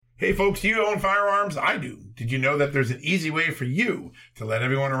Hey folks, do you own firearms? I do. Did you know that there's an easy way for you to let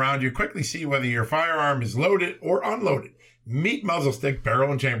everyone around you quickly see whether your firearm is loaded or unloaded? Meet muzzle stick,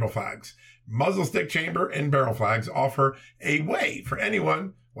 barrel, and chamber flags. Muzzle stick, chamber, and barrel flags offer a way for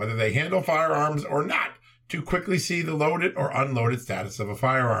anyone, whether they handle firearms or not, to quickly see the loaded or unloaded status of a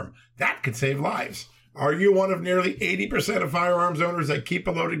firearm. That could save lives. Are you one of nearly 80% of firearms owners that keep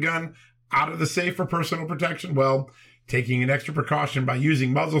a loaded gun out of the safe for personal protection? Well, taking an extra precaution by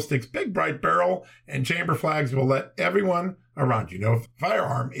using muzzle sticks, big bright barrel, and chamber flags will let everyone around you know if a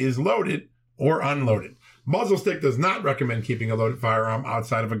firearm is loaded or unloaded. Muzzle stick does not recommend keeping a loaded firearm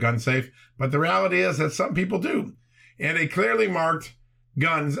outside of a gun safe, but the reality is that some people do. And a clearly marked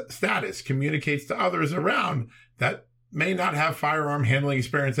gun's status communicates to others around that may not have firearm handling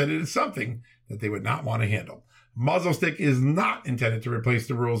experience that it is something that they would not want to handle. Muzzle stick is not intended to replace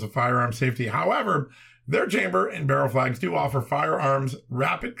the rules of firearm safety. However, their chamber and barrel flags do offer firearms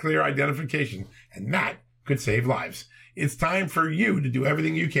rapid, clear identification, and that could save lives. It's time for you to do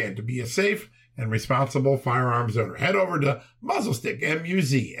everything you can to be a safe and responsible firearms owner. Head over to muzzlestick,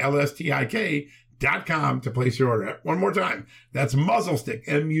 MUZLSTIK.com to place your order. One more time. That's muzzlestick,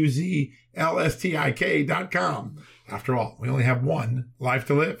 MUZLSTIK.com. After all, we only have one life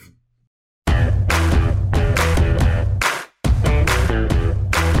to live.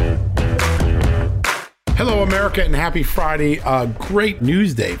 Hello, America, and happy Friday. Great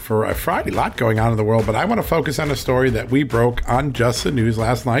news day for a Friday. A lot going on in the world, but I want to focus on a story that we broke on Just the News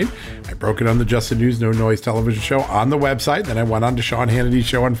last night. I broke it on the Just the News No Noise television show on the website. Then I went on to Sean Hannity's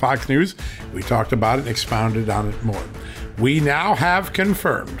show on Fox News. We talked about it and expounded on it more. We now have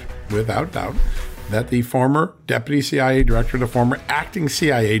confirmed, without doubt, that the former deputy CIA director, the former acting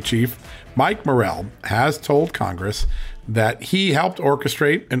CIA chief, Mike Morrell, has told Congress that he helped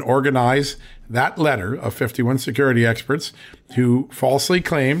orchestrate and organize that letter of 51 security experts who falsely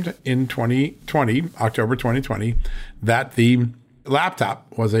claimed in October 2020, that the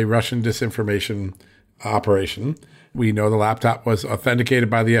laptop was a Russian disinformation operation. We know the laptop was authenticated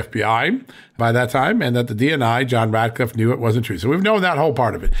by the FBI by that time, and that the DNI, John Ratcliffe, knew it wasn't true. So we've known that whole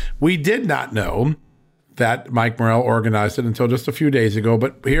part of it. We did not know that Mike Morrell organized it until just a few days ago,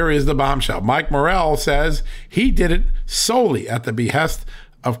 but here is the bombshell. Mike Morrell says he did it solely at the behest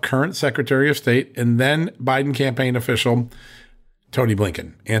of current Secretary of State and then Biden campaign official Anthony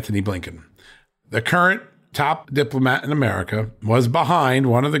Blinken. The current top diplomat in America was behind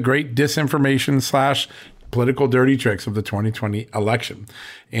one of the great disinformation / political dirty tricks of the 2020 election.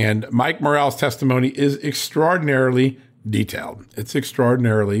 And Mike Morrell's testimony is extraordinarily detailed. It's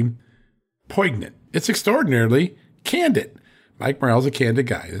extraordinarily poignant. It's extraordinarily candid. Mike Morrell's a candid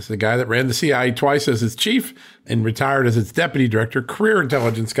guy. This is the guy that ran the CIA twice as its chief and retired as its deputy director, career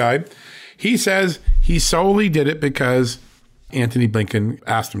intelligence guy. He says he solely did it because Anthony Blinken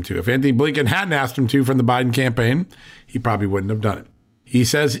asked him to. If Anthony Blinken hadn't asked him to from the Biden campaign, he probably wouldn't have done it. He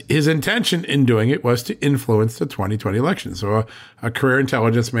says his intention in doing it was to influence the 2020 election. So a career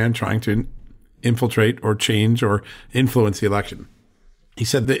intelligence man trying to infiltrate or change or influence the election. He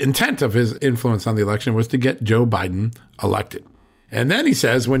said the intent of his influence on the election was to get Joe Biden elected. And then he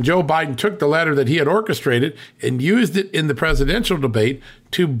says when Joe Biden took the letter that he had orchestrated and used it in the presidential debate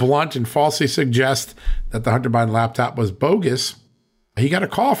to blunt and falsely suggest that the Hunter Biden laptop was bogus, he got a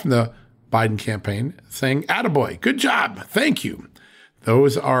call from the Biden campaign saying, "Attaboy, good job, thank you."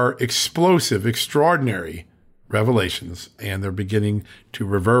 Those are explosive, extraordinary revelations, and they're beginning to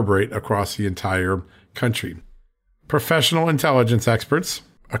reverberate across the entire country. Professional intelligence experts,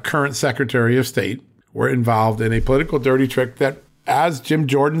 a current Secretary of State, were involved in a political dirty trick that, as Jim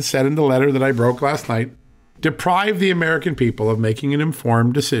Jordan said in the letter that I broke last night, deprived the American people of making an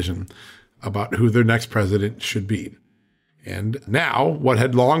informed decision about who their next president should be. And now, what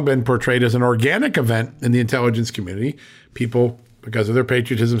had long been portrayed as an organic event in the intelligence community, people, because of their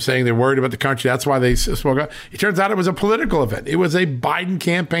patriotism, saying they're worried about the country, that's why they spoke out. It turns out it was a political event. It was a Biden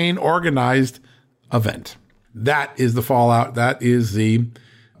campaign organized event. That is the fallout. That is the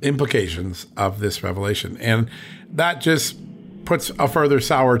implications of this revelation. And that just puts a further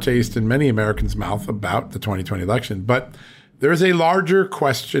sour taste in many Americans' mouth about the 2020 election. But there's a larger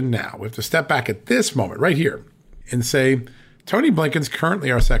question now. We have to step back at this moment right here and say, Tony Blinken's currently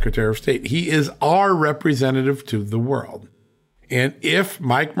our Secretary of State. He is our representative to the world. And if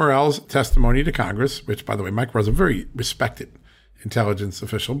Mike Morrell's testimony to Congress, which, by the way, Mike Morrell's a very respected intelligence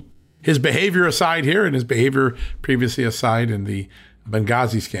official, his behavior aside here and his behavior previously aside in the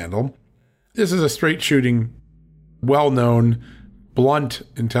Benghazi scandal, this is a straight shooting, well-known, blunt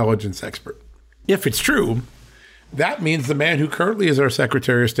intelligence expert. If it's true, that means the man who currently is our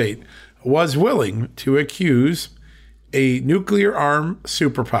Secretary of State was willing to accuse a nuclear armed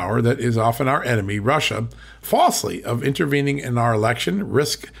superpower that is often our enemy, Russia, falsely of intervening in our election,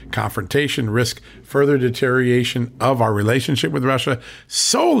 risk confrontation, risk further deterioration of our relationship with Russia,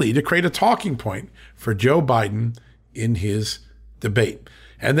 solely to create a talking point for Joe Biden in his debate.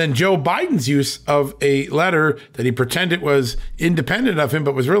 And then Joe Biden's use of a letter that he pretended was independent of him,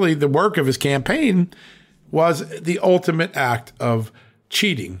 but was really the work of his campaign, was the ultimate act of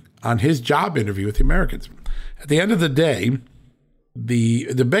cheating on his job interview with the Americans. At the end of the day, the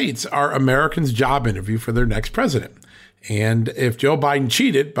debates are Americans' job interview for their next president. And if Joe Biden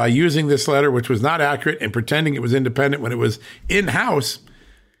cheated by using this letter, which was not accurate, and pretending it was independent when it was in-house,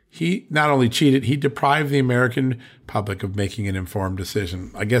 he not only cheated, he deprived the American public of making an informed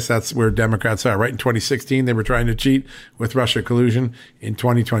decision. I guess that's where Democrats are. Right in 2016, they were trying to cheat with Russia collusion. In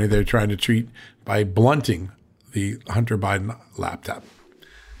 2020, they're trying to cheat by blunting the Hunter Biden laptop.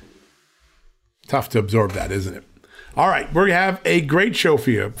 Tough to absorb that, isn't it? All right, we're going to have a great show for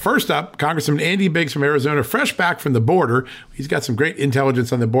you. First up, Congressman Andy Biggs from Arizona, fresh back from the border. He's got some great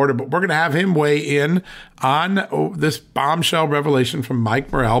intelligence on the border, but we're going to have him weigh in on this bombshell revelation from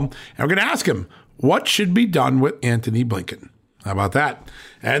Mike Morell. And we're going to ask him, what should be done with Antony Blinken? How about that?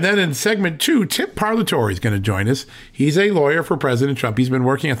 And then in segment 2, Tim Parlatore is going to join us. He's a lawyer for President Trump. He's been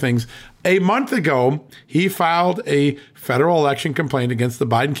working on things. A month ago, he filed a federal election complaint against the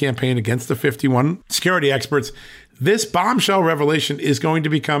Biden campaign, against the 51 security experts. This bombshell revelation is going to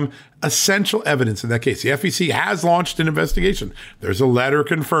become essential evidence in that case. The FEC has launched an investigation. There's a letter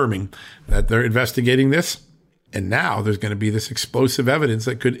confirming that they're investigating this. And now there's going to be this explosive evidence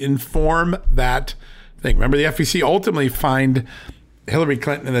that could inform that thing. Remember, the FEC ultimately fined Hillary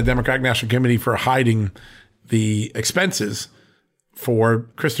Clinton and the Democratic National Committee for hiding the expenses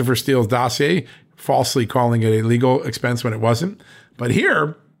for Christopher Steele's dossier, falsely calling it a legal expense when it wasn't. But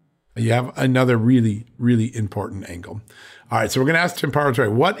here, you have another really, really important angle. All right, so we're going to ask Tim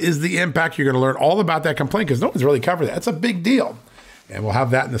Parlatore, what is the impact? You're going to learn all about that complaint because no one's really covered that. It's a big deal. And we'll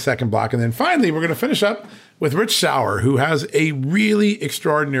have that in the second block. And then finally, we're going to finish up with Rich Sauer, who has a really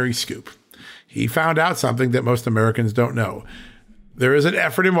extraordinary scoop. He found out something that most Americans don't know. There is an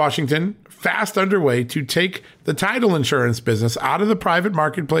effort in Washington, fast underway, to take the title insurance business out of the private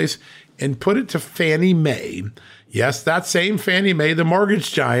marketplace and put it to Fannie Mae. Yes, that same Fannie Mae, the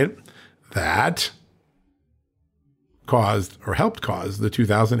mortgage giant that caused or helped cause the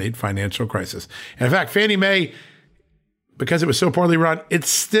 2008 financial crisis. And in fact, Fannie Mae, because it was so poorly run, it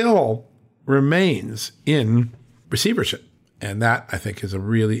still remains in receivership. And that, I think, is a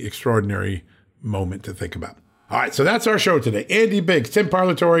really extraordinary moment to think about. All right, so that's our show today. Andy Biggs, Tim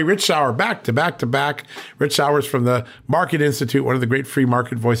Parlatore, Rich Sauer, back to back to back. Rich Sauer's from the Market Institute, one of the great free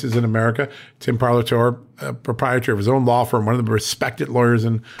market voices in America. Tim Parlatore, proprietor of his own law firm, one of the respected lawyers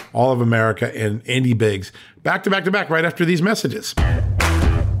in all of America. And Andy Biggs, back to back to back right after these messages.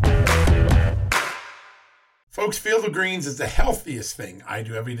 Folks, Field of Greens is the healthiest thing I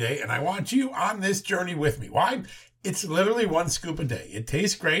do every day, and I want you on this journey with me. Why? It's literally one scoop a day. It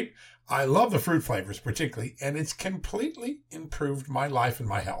tastes great. I love the fruit flavors particularly, and it's completely improved my life and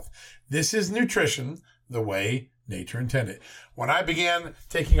my health. This is nutrition the way nature intended. When I began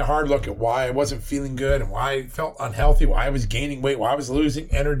taking a hard look at why I wasn't feeling good and why I felt unhealthy, why I was gaining weight, why I was losing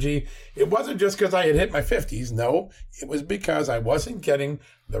energy, it wasn't just because I had hit my 50s. No, it was because I wasn't getting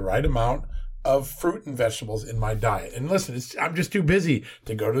the right amount of fruit and vegetables in my diet. And listen, I'm just too busy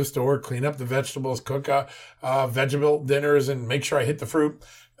to go to the store, clean up the vegetables, cook vegetable dinners, and make sure I hit the fruit.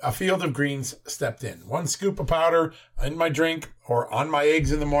 A Field of Greens stepped in. One scoop of powder in my drink or on my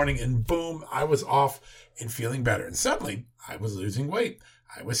eggs in the morning, and boom, I was off and feeling better. And suddenly, I was losing weight.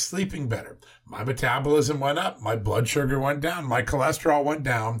 I was sleeping better. My metabolism went up. My blood sugar went down. My cholesterol went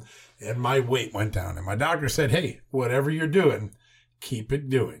down. And my weight went down. And my doctor said, hey, whatever you're doing, keep it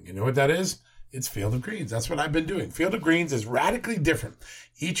doing. You know what that is? It's Field of Greens. That's what I've been doing. Field of Greens is radically different.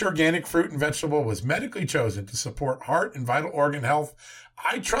 Each organic fruit and vegetable was medically chosen to support heart and vital organ health.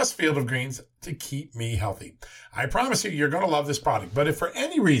 I trust Field of Greens to keep me healthy. I promise you're going to love this product. But if for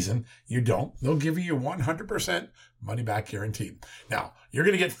any reason you don't, they'll give you 100% money back guarantee. Now, you're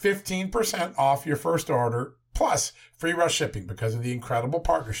going to get 15% off your first order plus free rush shipping because of the incredible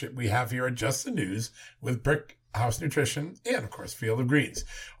partnership we have here at Just the News with Brick House Nutrition, and of course, Field of Greens.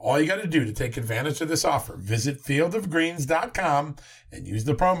 All you got to do to take advantage of this offer, visit fieldofgreens.com and use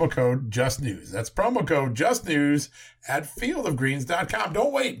the promo code JustNews. That's promo code JustNews at fieldofgreens.com.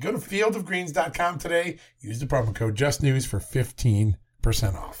 Don't wait. Go to fieldofgreens.com today. Use the promo code JustNews for 15%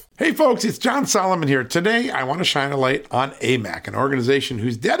 off. Hey folks, it's John Solomon here. Today, I want to shine a light on AMAC, an organization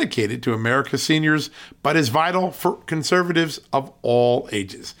who's dedicated to America's seniors, but is vital for conservatives of all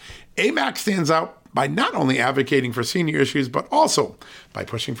ages. AMAC stands out by not only advocating for senior issues, but also by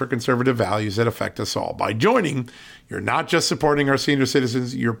pushing for conservative values that affect us all. By joining, you're not just supporting our senior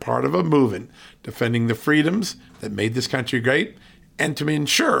citizens, you're part of a movement defending the freedoms that made this country great and to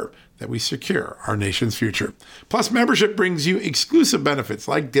ensure that we secure our nation's future. Plus, membership brings you exclusive benefits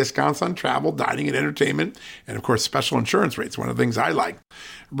like discounts on travel, dining, and entertainment, and of course, special insurance rates, one of the things I like.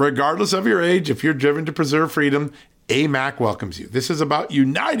 Regardless of your age, if you're driven to preserve freedom, AMAC welcomes you. This is about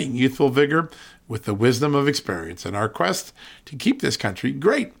uniting youthful vigor with the wisdom of experience in our quest to keep this country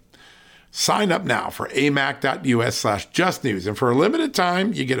great. Sign up now for amac.us/justnews. And for a limited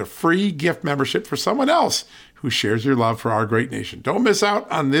time, you get a free gift membership for someone else who shares your love for our great nation. Don't miss out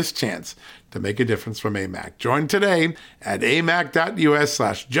on this chance to make a difference from AMAC. Join today at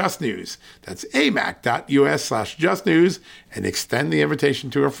amac.us/justnews. That's amac.us/justnews and extend the invitation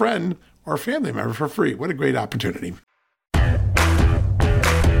to a friend or family member for free. What a great opportunity.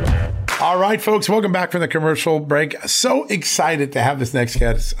 All right, folks, welcome back from the commercial break. So excited to have this next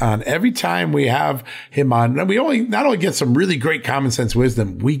guest on. Every time we have him on, we not only get some really great common sense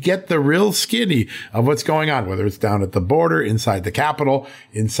wisdom, we get the real skinny of what's going on, whether it's down at the border, inside the Capitol,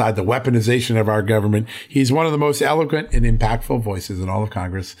 inside the weaponization of our government. He's one of the most eloquent and impactful voices in all of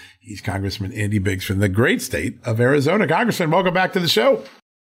Congress. He's Congressman Andy Biggs from the great state of Arizona. Congressman, welcome back to the show.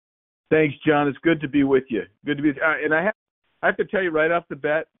 Thanks, John. It's good to be with you. Good to be. And I have to tell you right off the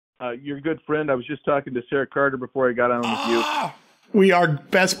bat, you're a good friend. I was just talking to Sarah Carter before I got on with you. We are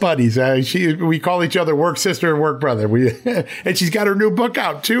best buddies. We call each other work sister and work brother. And she's got her new book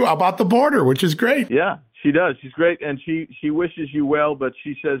out too about the border, which is great. Yeah, she does. She's great, and she wishes you well. But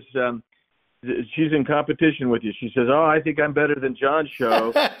she says she's in competition with you. She says, "Oh, I think I'm better than John's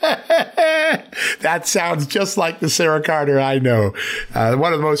show." That sounds just like the Sarah Carter I know.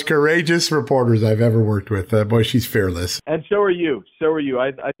 One of the most courageous reporters I've ever worked with. Boy, she's fearless. And so are you.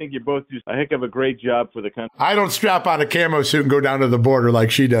 I think you both do a heck of a great job for the country. I don't strap on a camo suit and go down to the border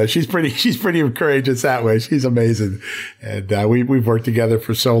like she does. She's pretty courageous that way. She's amazing. And we've worked together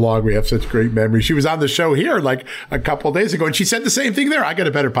for so long. We have such great memories. She was on the show here like a couple of days ago, and she said the same thing there. I got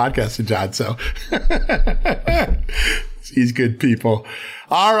a better podcast than John, so he's good people.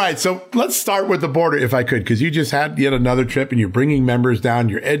 All right. So let's start with the border, if I could, because you just had yet another trip and you're bringing members down.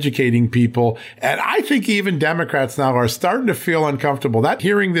 You're educating people. And I think even Democrats now are starting to feel uncomfortable. That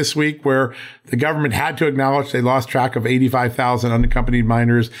hearing this week where the government had to acknowledge they lost track of 85,000 unaccompanied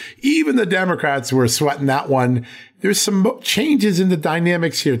minors. Even the Democrats were sweating that one. There's some changes in the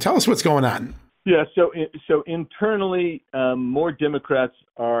dynamics here. Tell us what's going on. Yeah. So internally, more Democrats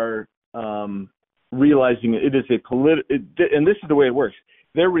are realizing it is and this is the way it works.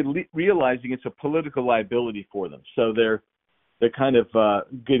 They're realizing it's a political liability for them. So they're kind of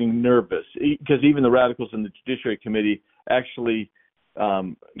getting nervous because even the radicals in the Judiciary Committee actually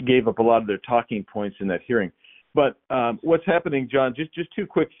gave up a lot of their talking points in that hearing. But what's happening, John? Just two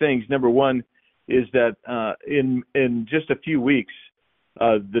quick things. Number one is that in just a few weeks,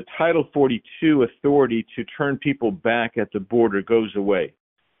 the Title 42 authority to turn people back at the border goes away.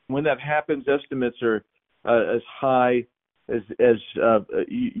 When that happens, estimates are as high as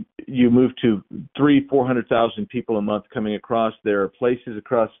you move to 300,000-400,000 people a month coming across. There are places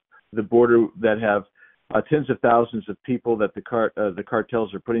across the border that have tens of thousands of people that the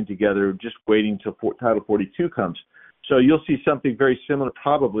cartels are putting together, just waiting till Title 42 comes. So you'll see something very similar,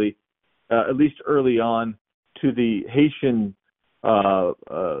 probably, at least early on, to the Haitian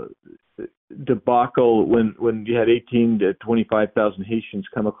debacle when you had 18 to 25,000 Haitians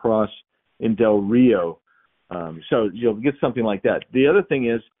come across in Del Rio. So you'll get something like that. The other thing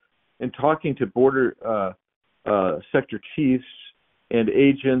is, in talking to border sector chiefs and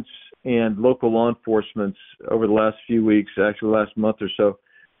agents and local law enforcement over the last few weeks, actually the last month or so,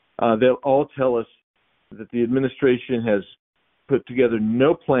 they'll all tell us that the administration has put together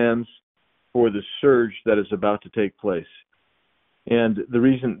no plans for the surge that is about to take place. And the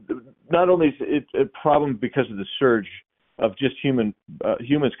reason, not only is it a problem because of the surge of just humans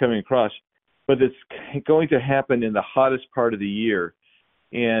coming across, but it's going to happen in the hottest part of the year,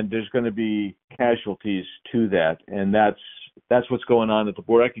 and there's going to be casualties to that, and that's what's going on at the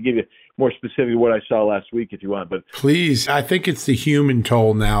border. I could give you more specific what I saw last week if you want, but please, I think it's the human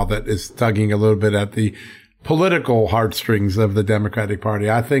toll now that is tugging a little bit at the political heartstrings of the Democratic Party.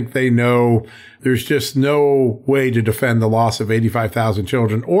 I think they know there's just no way to defend the loss of 85,000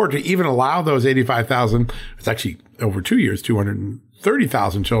 children or to even allow those 85,000, it's actually over 2 years,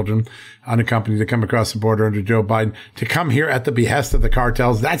 230,000 children unaccompanied to come across the border under Joe Biden to come here at the behest of the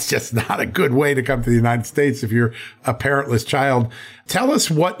cartels. That's just not a good way to come to the United States if you're a parentless child. Tell us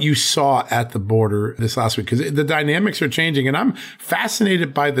what you saw at the border this last week, because the dynamics are changing. And I'm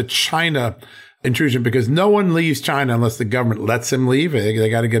fascinated by the China intrusion because no one leaves China unless the government lets them leave. They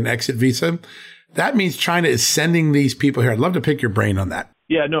got to get an exit visa. That means China is sending these people here. I'd love to pick your brain on that.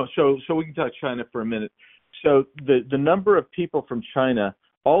 Yeah, no. So we can talk China for a minute. So the number of people from China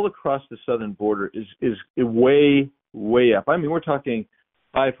all across the southern border is way up. I mean, we're talking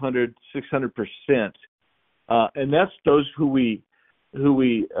 500, 600%, and that's those who we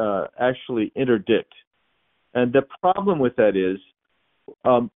actually interdict. And the problem with that is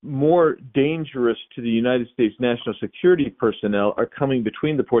more dangerous to the United States national security personnel are coming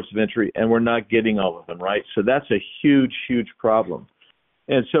between the ports of entry, and we're not getting all of them, right? So that's a huge, huge problem.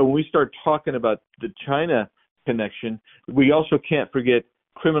 And so when we start talking about the China connection, we also can't forget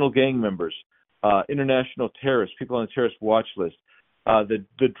criminal gang members, international terrorists, people on the terrorist watch list,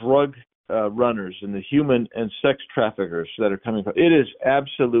 the drug runners, and the human and sex traffickers that are coming from. It is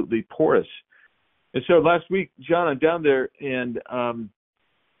absolutely porous. And so last week, John, I'm down there, and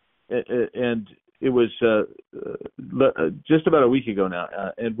it was just about a week ago now,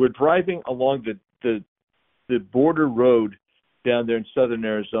 and we're driving along the border road down there in southern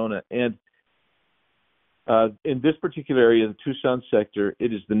Arizona, and in this particular area, the Tucson sector,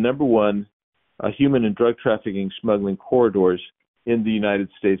 it is the number one human and drug trafficking smuggling corridors in the United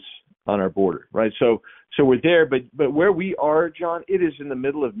States on our border, right? So we're there, but where we are, John, it is in the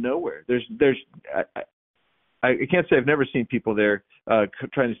middle of nowhere. I can't say I've never seen people there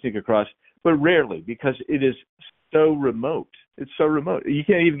trying to sneak across, but rarely, because it is so remote. It's so remote. You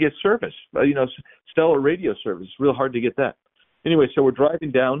can't even get service, cellular radio service. It's real hard to get that. Anyway, so we're driving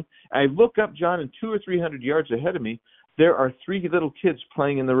down. I look up, John, and 200 or 300 yards ahead of me, there are three little kids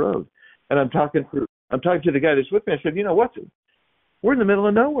playing in the road. And I'm talking to the guy that's with me. I said, you know what? We're in the middle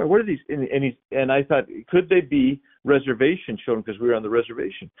of nowhere. What are these? And I thought, could they be reservation children, because we were on the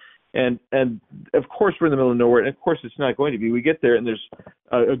reservation? And of course we're in the middle of nowhere, and of course it's not going to be. We get there, and there's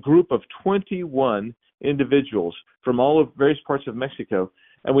a group of 21 individuals from all of various parts of Mexico,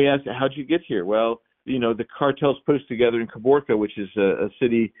 and we asked, how'd you get here? Well, the cartels put us together in Caborca, which is a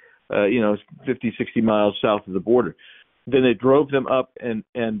city, 50, 60 miles south of the border. Then they drove them up and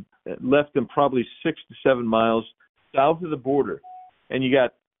left them probably 6 to 7 miles south of the border. And you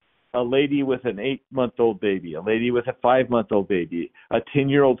got a lady with an 8-month-old baby, a lady with a 5-month-old baby, a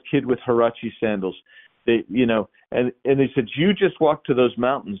 10-year-old kid with Huarache sandals. And they said, you just walk to those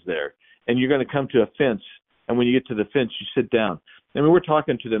mountains there, and you're going to come to a fence. And when you get to the fence, you sit down. I mean, we're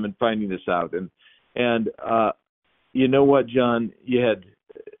talking to them and finding this out. And you know what, John? You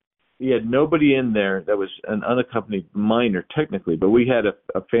had nobody in there that was an unaccompanied minor, technically, but we had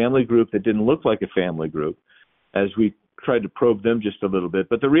a family group that didn't look like a family group, as we tried to probe them just a little bit.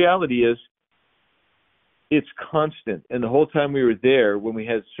 But the reality is, it's constant. And the whole time we were there, when we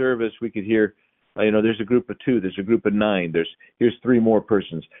had service, we could hear, there's a group of 2, there's a group of 9, here's 3 more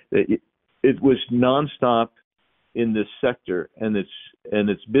persons. It was nonstop in this sector, and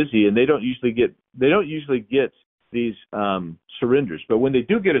it's busy, and they don't usually get these surrenders. But when they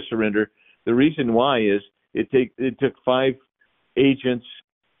do get a surrender, the reason why is it took 5 agents,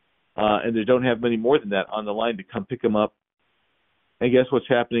 and they don't have many more than that on the line to come pick them up. And guess what's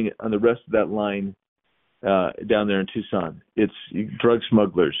happening on the rest of that line down there in Tucson? It's drug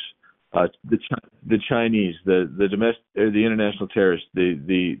smugglers, the Chinese, the domestic, the international terrorists,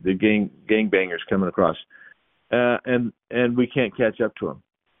 the gangbangers coming across, and we can't catch up to them.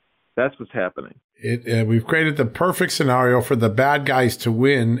 That's what's happening. We've created the perfect scenario for the bad guys to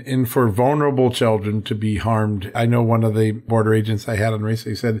win and for vulnerable children to be harmed. I know one of the border agents I had on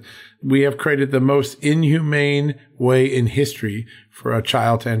recently said, we have created the most inhumane way in history for a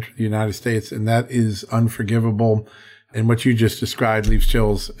child to enter the United States, and that is unforgivable. And what you just described leaves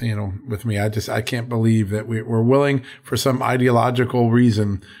chills, with me. I can't believe that we're willing for some ideological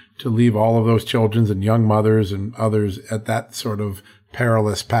reason to leave all of those children and young mothers and others at that sort of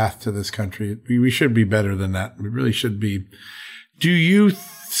perilous path to this country. We should be better than that. We really should be. Do you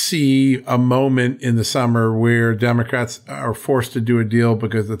see a moment in the summer where Democrats are forced to do a deal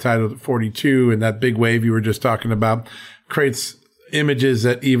because the Title 42 and that big wave you were just talking about creates images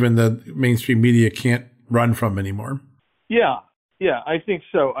that even the mainstream media can't run from anymore? Yeah, I think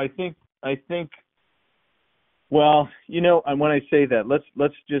so. I think. Well, and when I say that,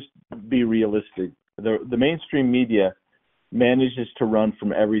 let's just be realistic. The mainstream media manages to run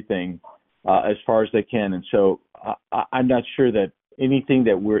from everything as far as they can, and so I'm not sure that anything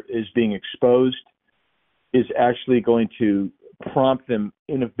that is being exposed is actually going to prompt them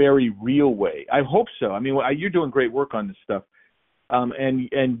in a very real way. I hope so. I mean, you're doing great work on this stuff,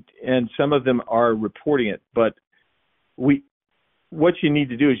 and some of them are reporting it. But what you need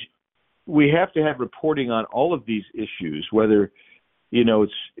to do is we have to have reporting on all of these issues, whether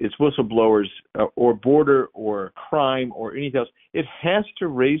it's whistleblowers or border or crime or anything else. It has to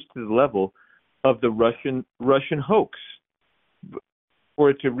raise to the level of the Russian hoax for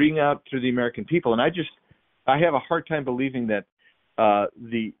it to ring out to the American people. And I have a hard time believing that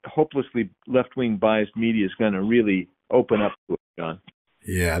the hopelessly left-wing biased media is going to really open up to it, John.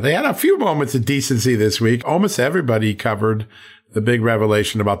 Yeah, they had a few moments of decency this week. Almost everybody covered the big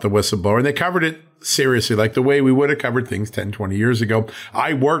revelation about the whistleblower, and they covered it seriously, like the way we would have covered things 10, 20 years ago.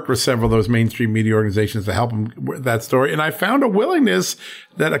 I worked with several of those mainstream media organizations to help them with that story, and I found a willingness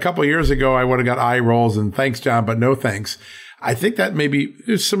that a couple of years ago I would have got eye rolls and thanks, John, but no thanks. I think that maybe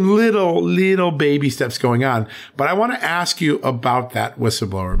there's some little baby steps going on, but I want to ask you about that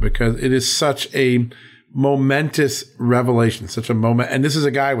whistleblower because it is such a momentous revelation, such a moment. And this is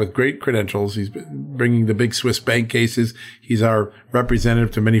a guy with great credentials. He's bringing the big Swiss bank cases. He's our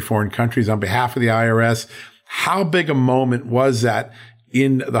representative to many foreign countries on behalf of the IRS. How big a moment was that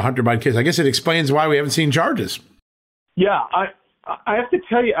in the Hunter Biden case? I guess it explains why we haven't seen charges. Yeah, I have to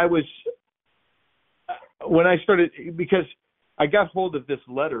tell you, when I started, because I got hold of this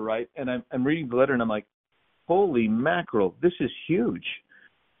letter, right? And I'm reading the letter and I'm like, holy mackerel, this is huge.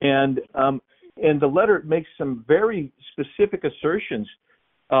 And the letter makes some very specific assertions.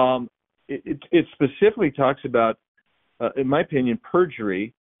 It specifically talks about, in my opinion,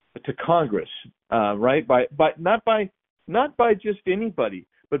 perjury to Congress, right? Not by just anybody,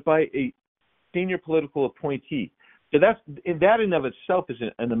 but by a senior political appointee. So that in and of itself is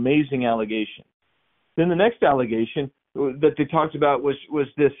an amazing allegation. Then the next allegation that they talked about was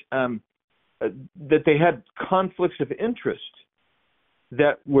this that they had conflicts of interest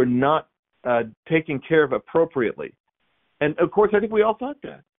that were not taken care of appropriately. And of course, I think we all thought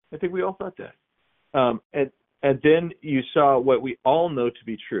that. And then you saw what we all know to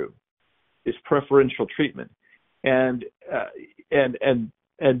be true is preferential treatment, and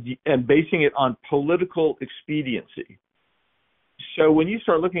basing it on political expediency. So when you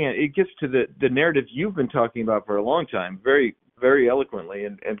start looking at it, it gets to the narrative you've been talking about for a long time, very, very eloquently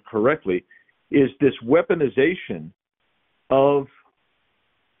and correctly, is this weaponization of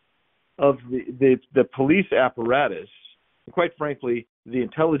the police apparatus, and quite frankly, the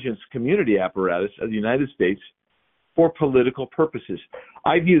intelligence community apparatus of the United States for political purposes.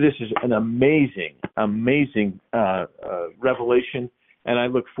 I view this as an amazing revelation, and I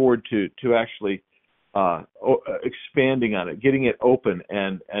look forward to actually expanding on it, getting it open,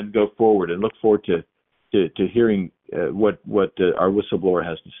 and go forward, and look forward to hearing what our whistleblower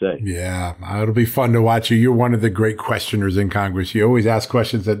has to say. Yeah, it'll be fun to watch you. You're one of the great questioners in Congress. You always ask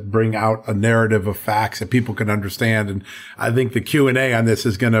questions that bring out a narrative of facts that people can understand. And I think the Q&A on this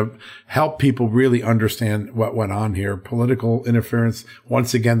is going to help people really understand what went on here. Political interference,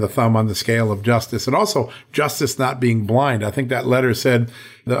 once again, the thumb on the scale of justice, and also justice not being blind. I think that letter said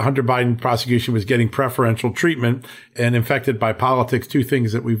the Hunter Biden prosecution was getting preferential treatment and infected by politics, two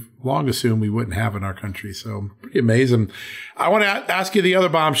things that we've long assumed we wouldn't have in our country. So pretty amazing. I want to ask you the other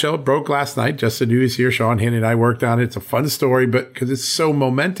bombshell. It broke last night. Just the news here. Sean Hannity and I worked on it. It's a fun story, but because it's so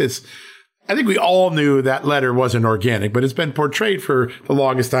momentous, I think we all knew that letter wasn't organic, but it's been portrayed for the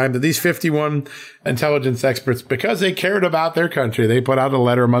longest time that these 51 intelligence experts, because they cared about their country, they put out a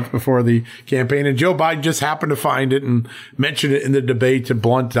letter a month before the campaign, and Joe Biden just happened to find it and mention it in the debate to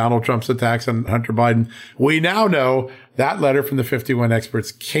blunt Donald Trump's attacks on Hunter Biden. We now know that letter from the 51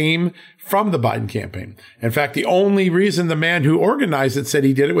 experts came from the Biden campaign. In fact, the only reason the man who organized it said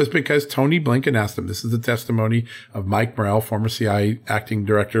he did it was because Tony Blinken asked him. This is the testimony of Mike Morrell, former CIA acting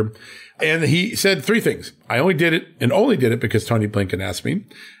director. And he said three things. I only did it because Tony Blinken asked me.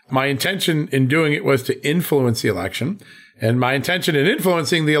 My intention in doing it was to influence the election. And my intention in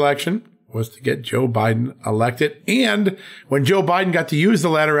influencing the election was to get Joe Biden elected. And when Joe Biden got to use the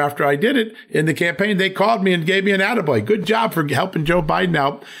letter after I did it in the campaign, they called me and gave me an attaboy. Good job for helping Joe Biden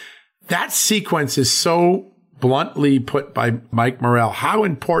out. That sequence is so bluntly put by Mike Morrell. How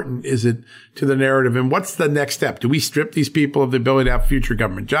important is it to the narrative? And what's the next step? Do we strip these people of the ability to have future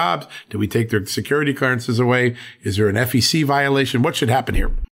government jobs? Do we take their security clearances away? Is there an FEC violation? What should happen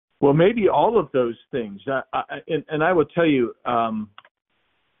here? Well, maybe all of those things. And I will tell you,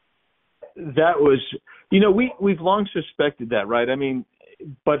 that was, we've long suspected that, right? I mean,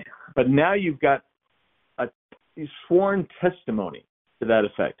 but now you've got a sworn testimony to that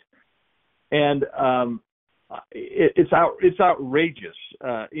effect. And it's outrageous.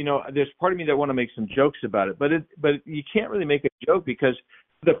 There's part of me that want to make some jokes about it, but you can't really make a joke because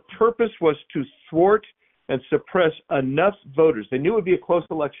the purpose was to thwart and suppress enough voters. They knew it would be a close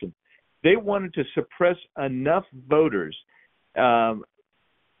election. They wanted to suppress enough voters to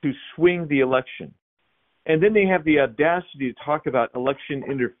swing the election. And then they have the audacity to talk about election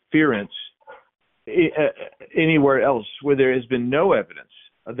interference anywhere else where there has been no evidence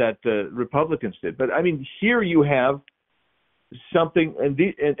that the Republicans did. But I mean, here you have something, and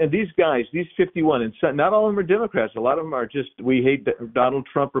these guys, these 51, and so, not all of them are Democrats. A lot of them are just, we hate Donald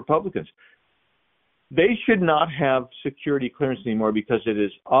Trump Republicans. They should not have security clearance anymore because it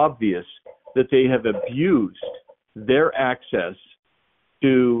is obvious that they have abused their access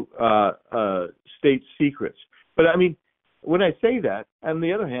to state secrets. But I mean, when I say that, on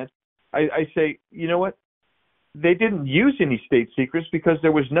the other hand, I say, you know what? They didn't use any state secrets because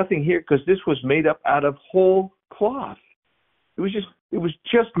there was nothing here, because this was made up out of whole cloth. It was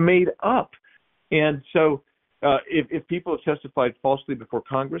just made up. And so if people have testified falsely before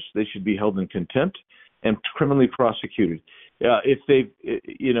Congress, they should be held in contempt and criminally prosecuted. If they've,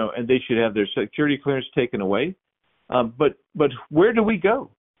 and they should have their security clearance taken away. But where do we go?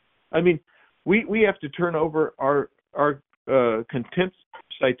 I mean, we have to turn over our contempt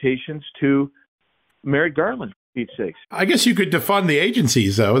citations to Merrick Garland, for Pete's sakes. I guess you could defund the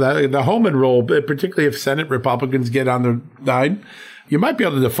agencies, though. The Holman rule, particularly if Senate Republicans get on the line, you might be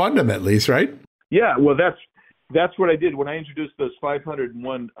able to defund them at least, right? Yeah, well, that's what I did when I introduced those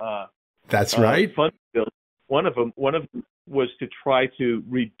 501. That's right. Fund bills. One of them was to try to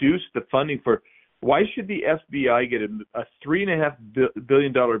reduce the funding for. Why should the FBI get a $3.5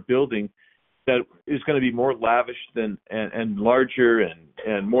 billion building that is going to be more lavish than and larger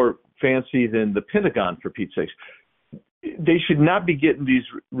and more fancy than the Pentagon, for Pete's sakes? They should not be getting these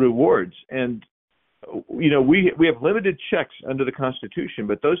rewards. And we have limited checks under the Constitution,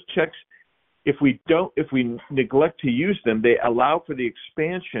 but those checks, if we neglect to use them, they allow for the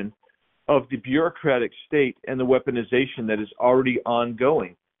expansion of the bureaucratic state and the weaponization that is already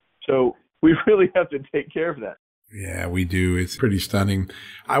ongoing. So we really have to take care of that. Yeah, we do. It's pretty stunning.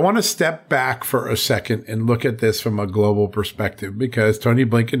 I want to step back for a second and look at this from a global perspective, because Tony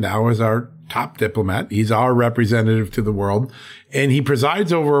Blinken now is our top diplomat. He's our representative to the world, and he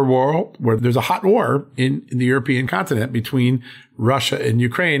presides over a world where there's a hot war in the European continent between Russia and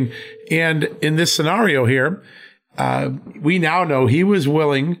Ukraine. And in this scenario here, we now know he was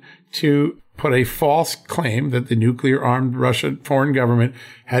willing to put a false claim that the nuclear-armed Russian foreign government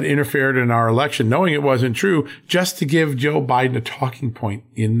had interfered in our election, knowing it wasn't true, just to give Joe Biden a talking point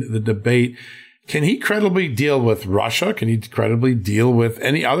in the debate. Can he credibly deal with Russia? Can he credibly deal with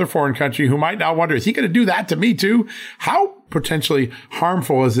any other foreign country who might now wonder, is he going to do that to me too? How potentially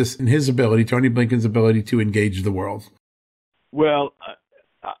harmful is this in his ability, Tony Blinken's ability, to engage the world? Well,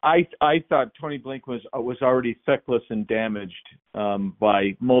 I thought Tony Blinken was already feckless and damaged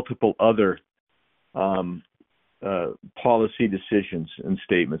by multiple other policy decisions and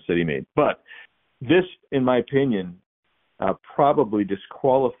statements that he made. But this, in my opinion, probably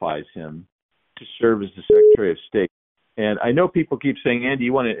disqualifies him to serve as the Secretary of State. And I know people keep saying, Andy,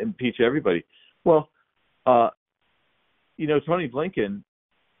 you want to impeach everybody. Well, Tony Blinken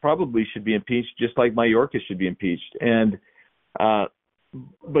probably should be impeached, just like Mayorkas should be impeached. And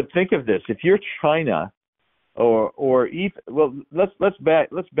but think of this: if you're China, or even, well, let's bag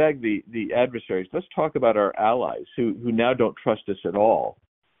the adversaries. Let's talk about our allies who now don't trust us at all.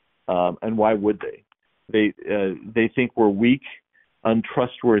 And why would they? They think we're weak,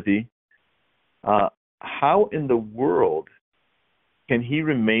 untrustworthy. How in the world can he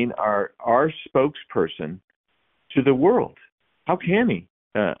remain our spokesperson to the world? How can he?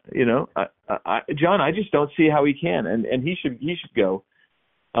 John, I just don't see how he can, and he should go.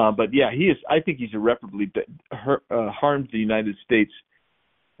 But yeah, he is. I think he's irreparably harmed the United States.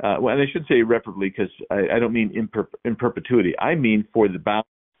 And I should say irreparably, because I don't mean in perpetuity. I mean for the balance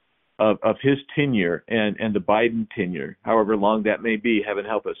of his tenure and the Biden tenure, however long that may be. Heaven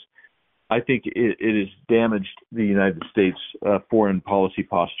help us. I think it has damaged the United States' foreign policy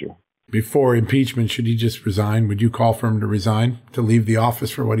posture. Before impeachment, should he just resign? Would you call for him to resign, to leave the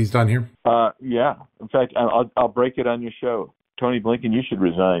office for what he's done here? Yeah. In fact, I'll break it on your show. Tony Blinken, you should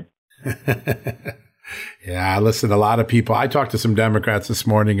resign. Yeah, listen, a lot of people. I talked to some Democrats this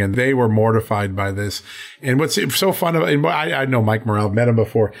morning, and they were mortified by this. And what's so fun about, and I know Mike Morrell, met him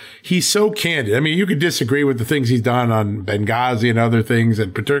before. He's so candid. I mean, you could disagree with the things he's done on Benghazi and other things,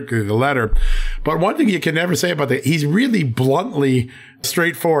 and particularly the letter. But one thing you can never say about that, he's really bluntly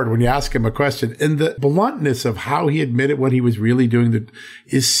straightforward when you ask him a question. And the bluntness of how he admitted what he was really doing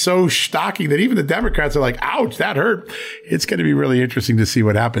is so shocking that even the Democrats are like, ouch, that hurt. It's going to be really interesting to see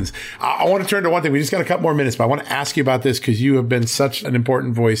what happens. I want to turn to one thing. We just got a couple more minutes, but I want to ask you about this because you have been such an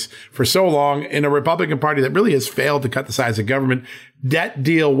important voice for so long in a Republican Party that really has failed to cut the size of government. debt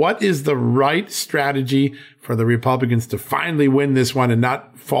deal. What is the right strategy for the Republicans to finally win this one and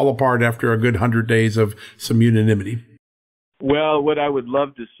not fall apart after a good 100 days of some unanimity? Well, what I would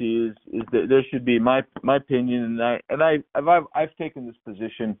love to see is that there should be my opinion, and I've taken this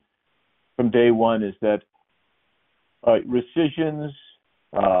position from day one, is that rescissions,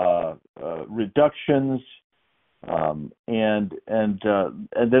 reductions, and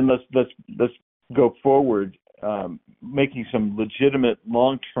then let's go forward, making some legitimate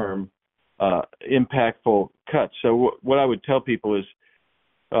long-term impactful cuts. So what I would tell people is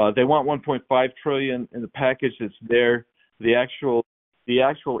they want 1.5 trillion in the package that's there. The actual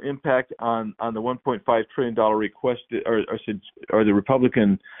impact on the 1.5 trillion dollar request or the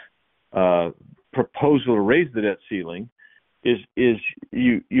Republican proposal to raise the debt ceiling is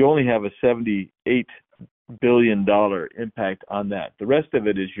you only have a $78 billion impact on that. The rest of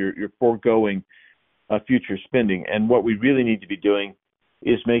it is you're foregoing future spending, and what we really need to be doing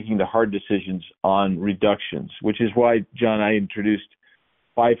is making the hard decisions on reductions, which is why, John, I introduced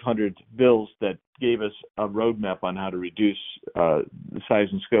 500 bills that gave us a roadmap on how to reduce the size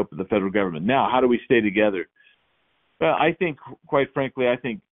and scope of the federal government. Now, how do we stay together? Well, I think, quite frankly,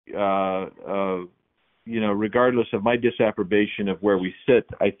 regardless of my disapprobation of where we sit,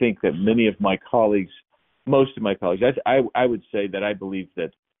 I think that most of my colleagues, I would say that I believe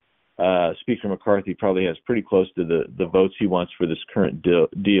that Speaker McCarthy probably has pretty close to the votes he wants for this current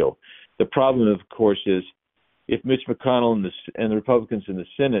deal. The problem, of course, is if Mitch McConnell and the Republicans in the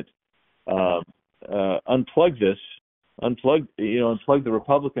Senate unplug the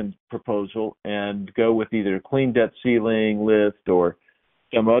Republican proposal and go with either a clean debt ceiling lift or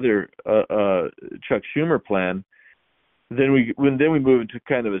some other Chuck Schumer plan, then we move into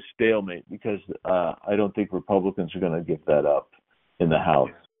kind of a stalemate, because I don't think Republicans are going to give that up in the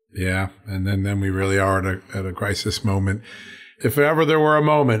House. Yeah, and then we really are at a crisis moment. If ever there were a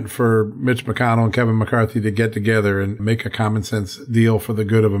moment for Mitch McConnell and Kevin McCarthy to get together and make a common sense deal for the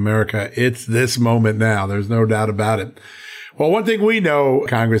good of America, it's this moment now. There's no doubt about it. Well, one thing we know,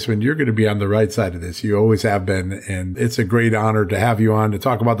 Congressman, you're going to be on the right side of this. You always have been. And it's a great honor to have you on to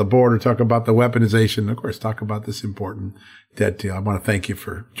talk about the border, talk about the weaponization, of course, talk about this important debt deal. I want to thank you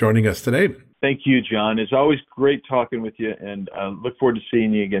for joining us today. Thank you, John. It's always great talking with you, and look forward to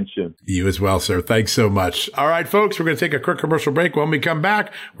seeing you again soon. You as well, sir. Thanks so much. All right, folks, we're going to take a quick commercial break. When we come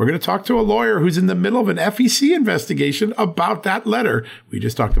back, we're going to talk to a lawyer who's in the middle of an FEC investigation about that letter we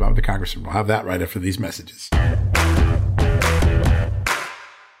just talked about with the congressman. We'll have that right after these messages.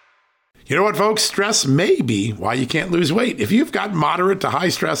 You know what, folks? Stress may be why you can't lose weight. If you've got moderate to high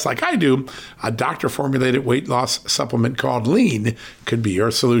stress like I do, a doctor-formulated weight loss supplement called Lean could be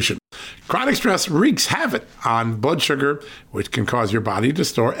your solution. Chronic stress wreaks havoc on blood sugar, which can cause your body to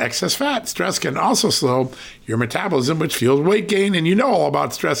store excess fat. Stress can also slow your metabolism, which fuels weight gain. And you know all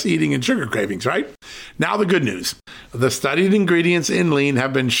about stress eating and sugar cravings, right? Now the good news. The studied ingredients in Lean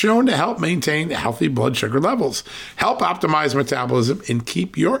have been shown to help maintain healthy blood sugar levels, help optimize metabolism, and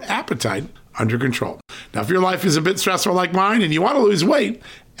keep your appetite under control. Now, if your life is a bit stressful like mine and you want to lose weight,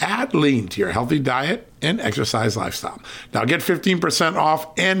 add Lean to your healthy diet and exercise lifestyle. Now get 15% off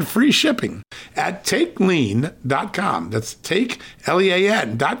and free shipping at takelean.com. That's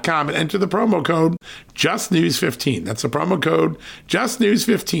takelean.com and enter the promo code JustNews15. That's the promo code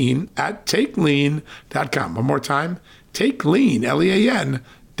JustNews15 at takelean.com. One more time, takelean.com.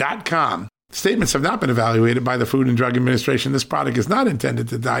 Statements have not been evaluated by the Food and Drug Administration. This product is not intended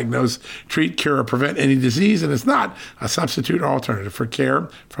to diagnose, treat, cure, or prevent any disease, and is not a substitute or alternative for care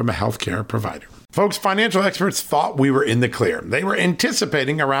from a healthcare provider. Folks, financial experts thought we were in the clear. They were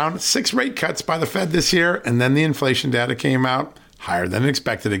anticipating around 6 rate cuts by the Fed this year, and then the inflation data came out higher than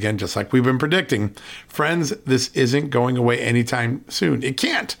expected again, just like we've been predicting. Friends, this isn't going away anytime soon. It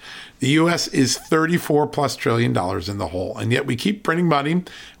can't. The U.S. is $34+ trillion in the hole, and yet we keep printing money,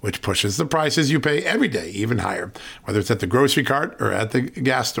 which pushes the prices you pay every day even higher, whether it's at the grocery cart or at the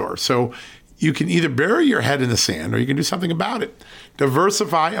gas store. So you can either bury your head in the sand or you can do something about it.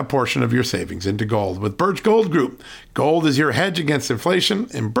 Diversify a portion of your savings into gold with Birch Gold Group. Gold is your hedge against inflation,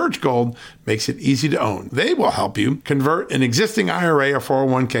 and Birch Gold makes it easy to own. They will help you convert an existing IRA or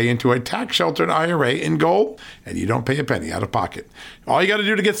 401k into a tax-sheltered IRA in gold, and you don't pay a penny out of pocket. All you got to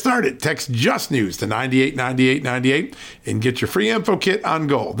do to get started, text Just News to 989898 and get your free info kit on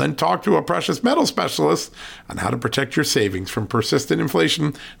gold. Then talk to a precious metal specialist on how to protect your savings from persistent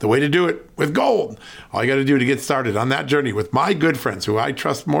inflation. The way to do it with gold. All you got to do to get started on that journey with my good friends who I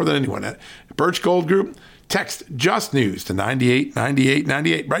trust more than anyone at Birch Gold Group, text Just News to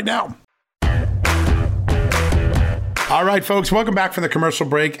 989898 right now. All right, folks, welcome back from the commercial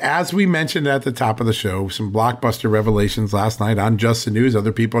break. As we mentioned at the top of the show, some blockbuster revelations last night on Just the News.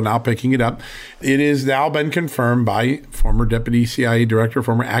 Other people now picking it up. It has now been confirmed by former Deputy CIA Director,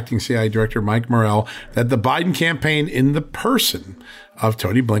 former Acting CIA Director Mike Morrell, that the Biden campaign in the person of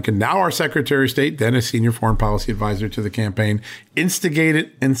Tony Blinken, now our Secretary of State, then a senior foreign policy advisor to the campaign,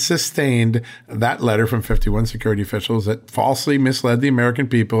 instigated and sustained that letter from 51 security officials that falsely misled the American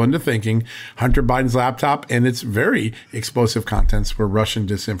people into thinking Hunter Biden's laptop and its very explosive contents were Russian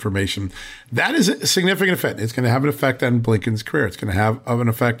disinformation. That is a significant effect. It's going to have an effect on Blinken's career. It's going to have an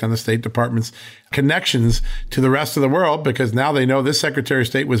effect on the State Department's connections to the rest of the world, because now they know this Secretary of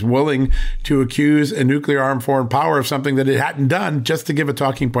State was willing to accuse a nuclear armed foreign power of something that it hadn't done just to give a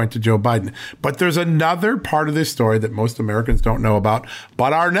talking point to Joe Biden. But there's another part of this story that most Americans don't know about,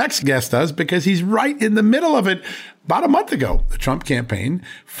 but our next guest does, because he's right in the middle of it. About a month ago, the Trump campaign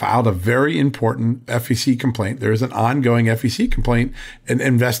filed a very important FEC complaint. There is an ongoing FEC complaint, an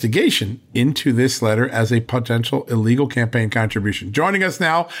investigation into this letter as a potential illegal campaign contribution. Joining us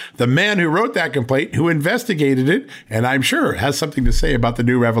now, the man who wrote that complaint, who investigated it, and I'm sure has something to say about the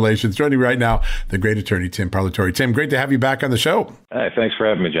new revelations. Joining me right now, the great attorney, Tim Parlatore. Tim, great to have you back on the show. Hi, thanks for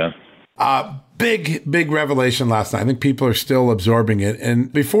having me, John. Big revelation last night. I think people are still absorbing it.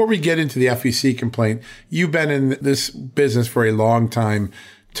 And before we get into the FEC complaint, you've been in this business for a long time.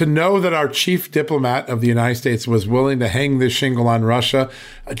 To know that our chief diplomat of the United States was willing to hang this shingle on Russia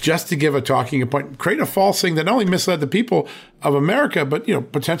just to give a talking point, create a false thing that not only misled the people of America, but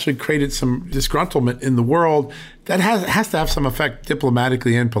potentially created some disgruntlement in the world, that has to have some effect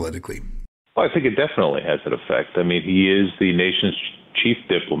diplomatically and politically. Well, I think it definitely has an effect. I mean, he is the nation's chief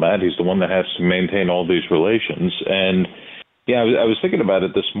diplomat. He's the one that has to maintain all these relations. And yeah, I was thinking about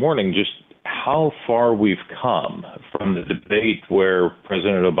it this morning, just how far we've come from the debate where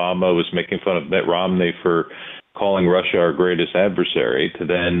President Obama was making fun of Mitt Romney for calling Russia our greatest adversary, to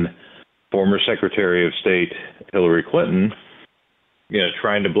then former Secretary of State Hillary Clinton,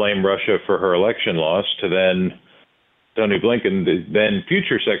 trying to blame Russia for her election loss, to then Tony Blinken, the then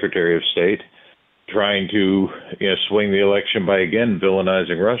future Secretary of State, trying to swing the election by again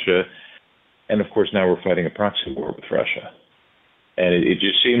villainizing Russia. And of course, now we're fighting a proxy war with Russia. And it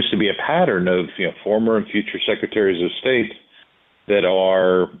just seems to be a pattern of former and future secretaries of state that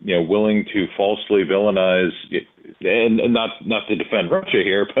are willing to falsely villainize, and not to defend Russia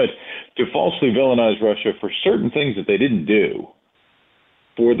here, but to falsely villainize Russia for certain things that they didn't do,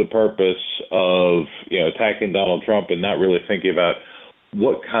 for the purpose of attacking Donald Trump and not really thinking about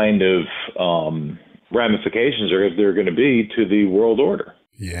what kind of ramifications are there going to be to the world order.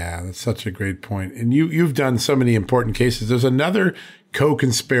 Yeah, that's such a great point. And you've done so many important cases. There's another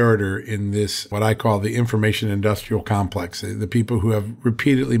co-conspirator in this, what I call the information industrial complex, the people who have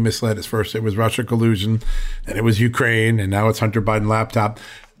repeatedly misled us. First, it was Russia collusion, then it was Ukraine, and now it's Hunter Biden laptop.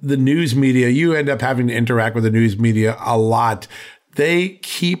 The news media, you end up having to interact with the news media a lot. They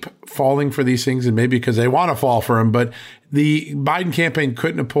keep falling for these things, and maybe because they want to fall for them, but the Biden campaign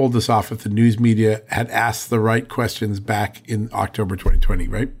couldn't have pulled this off if the news media had asked the right questions back in October 2020,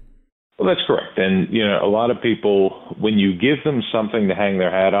 right? Well, that's correct. And, a lot of people, when you give them something to hang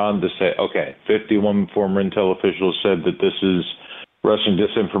their hat on, to say, okay, 51 former intel officials said that this is Russian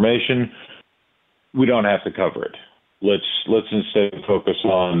disinformation, we don't have to cover it. Let's instead focus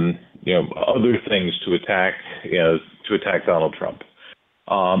on, other things to attack Donald Trump.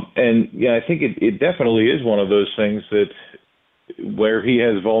 And I think it definitely is one of those things that where he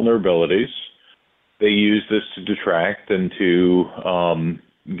has vulnerabilities, they use this to detract and to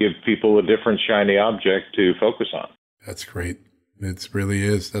give people a different shiny object to focus on. That's great. It really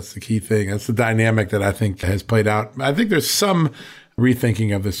is. That's the key thing. That's the dynamic that I think has played out. I think there's some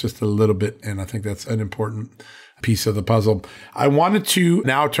rethinking of this just a little bit, and I think that's an important piece of the puzzle. I wanted to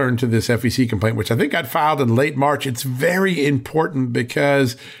now turn to this FEC complaint, which I think got filed in late March. It's very important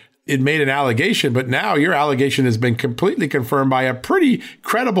because it made an allegation, but now your allegation has been completely confirmed by a pretty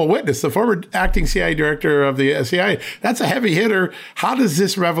credible witness, the former acting CIA director of the CIA. That's a heavy hitter. How does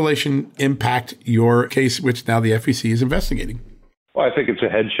this revelation impact your case, which now the FEC is investigating? Well, I think it's a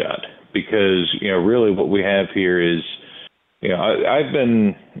headshot because, really what we have here is, I've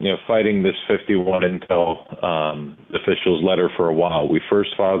been, fighting this 51 intel officials letter for a while. We first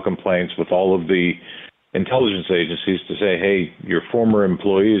filed complaints with all of the intelligence agencies to say, hey, your former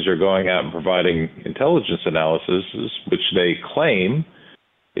employees are going out and providing intelligence analysis, which they claim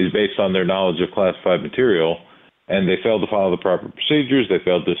is based on their knowledge of classified material, and they failed to follow the proper procedures. They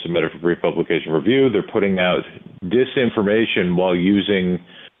failed to submit it for pre-publication review. They're putting out disinformation while using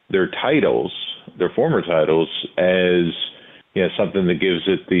their titles, their former titles, as something that gives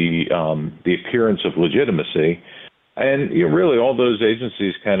it the appearance of legitimacy. And really, all those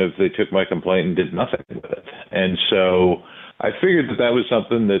agencies they took my complaint and did nothing with it. And so I figured that was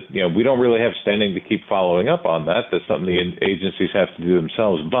something that, we don't really have standing to keep following up on that. That's something the agencies have to do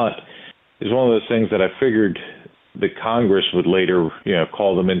themselves. But it's one of those things that I figured that Congress would later,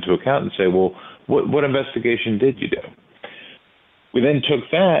 call them into account and say, well, what investigation did you do? We then took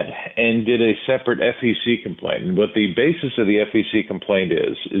that and did a separate FEC complaint. And what the basis of the FEC complaint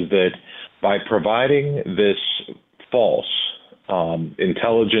is that by providing this false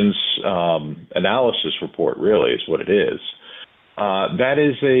intelligence analysis report, really is what it is, that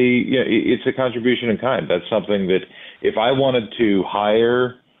is it's a contribution in kind. That's something that if I wanted to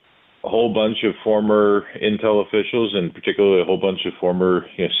hire a whole bunch of former intel officials, and particularly a whole bunch of former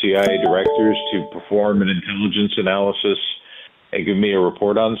CIA directors, to perform an intelligence analysis and give me a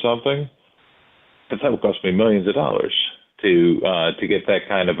report on something, that would cost me millions of dollars to get that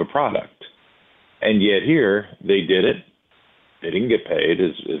kind of a product. And yet here they did it. They didn't get paid,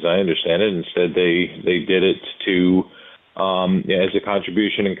 as I understand it. Instead, they did it to as a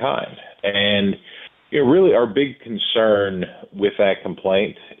contribution in kind. And really, our big concern with that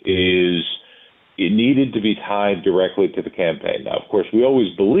complaint is it needed to be tied directly to the campaign. Now, of course, we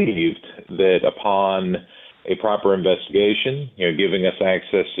always believed that upon a proper investigation, giving us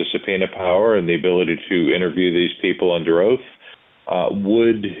access to subpoena power and the ability to interview these people under oath,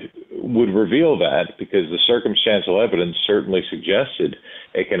 would reveal that, because the circumstantial evidence certainly suggested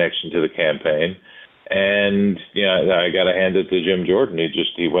a connection to the campaign. And I got to hand it to Jim Jordan.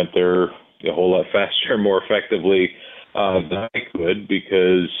 He went there a whole lot faster, more effectively than I could,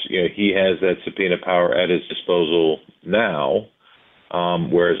 because he has that subpoena power at his disposal now,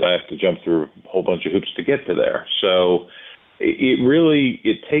 whereas I have to jump through a whole bunch of hoops to get to there. So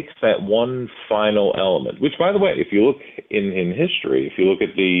it takes that one final element, which, by the way, if you look in history, if you look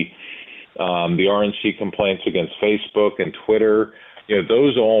at the RNC complaints against Facebook and Twitter,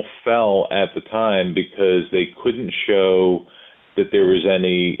 those all fell at the time because they couldn't show that there was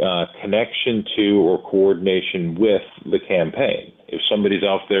any connection to or coordination with the campaign. If somebody's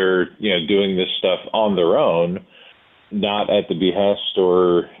out there, doing this stuff on their own, not at the behest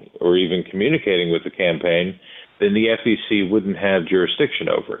or even communicating with the campaign, then the FEC wouldn't have jurisdiction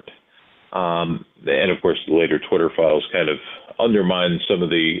over it. And of course, the later Twitter files kind of undermined some of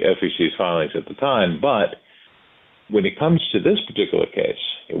the FEC's filings at the time. But when it comes to this particular case,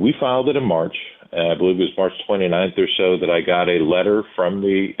 we filed it in March. I believe it was March 29th or so that I got a letter from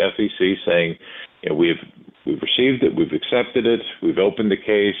the FEC saying, we've received it, we've accepted it, we've opened the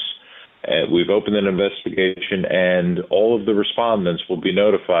case, we've opened an investigation, and all of the respondents will be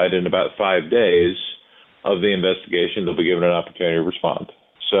notified in about 5 days of the investigation. They'll be given an opportunity to respond.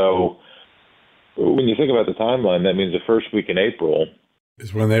 So when you think about the timeline, that means the first week in April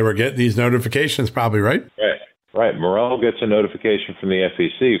is when they were getting these notifications, probably, right? Right. Morrell gets a notification from the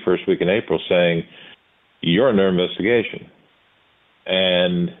FEC first week in April saying, you're under investigation.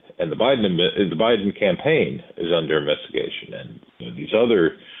 And the Biden campaign is under investigation. And these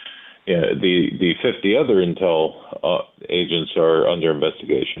other, the 50 other intel agents are under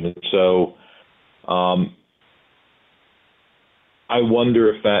investigation. And so I wonder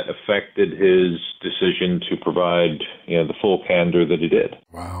if that affected his decision to provide, the full candor that he did.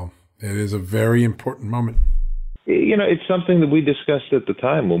 Wow. It is a very important moment. It's something that we discussed at the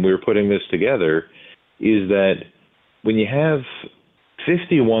time when we were putting this together, is that when you have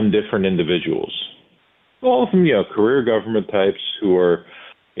 51 different individuals, all of them, career government types who are,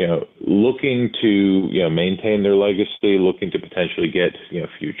 looking to, maintain their legacy, looking to potentially get,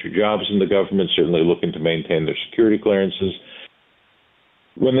 future jobs in the government, certainly looking to maintain their security clearances.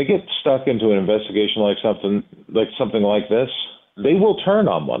 When they get stuck into an investigation like something like this, they will turn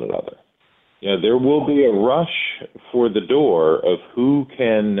on one another. There will be a rush for the door of who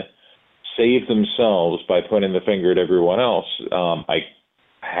can save themselves by pointing the finger at everyone else. I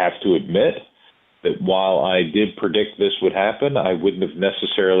have to admit that while I did predict this would happen, I wouldn't have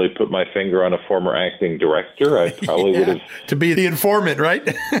necessarily put my finger on a former acting director. I probably would have... To be the informant, right?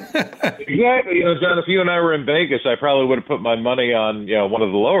 Exactly. John, if you and I were in Vegas, I probably would have put my money on, one of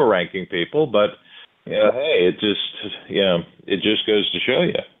the lower ranking people. But, hey, it just goes to show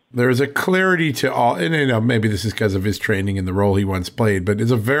you. There's a clarity to all, and maybe this is because of his training and the role he once played, but it's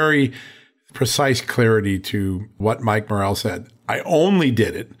a very precise clarity to what Mike Morrell said. I only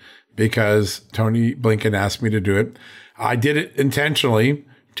did it because Tony Blinken asked me to do it. I did it intentionally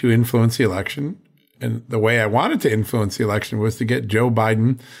to influence the election. And the way I wanted to influence the election was to get Joe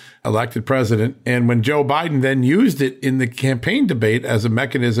Biden elected president. And when Joe Biden then used it in the campaign debate as a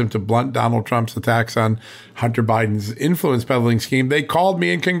mechanism to blunt Donald Trump's attacks on Hunter Biden's influence peddling scheme, they called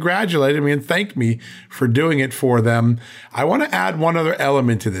me and congratulated me and thanked me for doing it for them. I want to add one other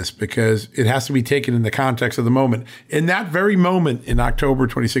element to this because it has to be taken in the context of the moment. In that very moment in October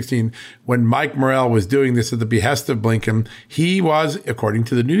 2016, when Mike Morrell was doing this at the behest of Blinken, he was, according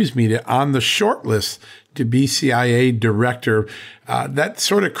to the news media, on the short list to be CIA director. That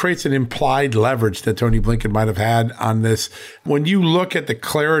sort of creates an implied leverage that Tony Blinken might have had on this. When you look at the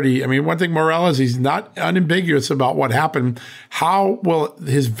clarity, I mean, one thing Morrell is, he's not unambiguous about what happened. How will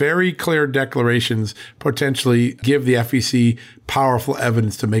his very clear declarations potentially give the FEC powerful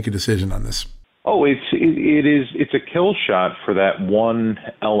evidence to make a decision on this? Oh, it's a kill shot for that one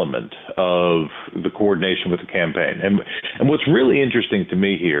element of the coordination with the campaign. And what's really interesting to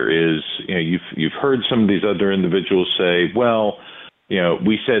me here is, you've heard some of these other individuals say, well,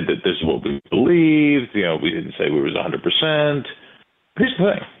 we said that this is what we believed. We didn't say we was 100%. Here's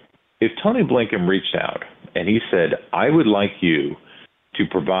the thing. If Tony Blinken reached out and he said, I would like you to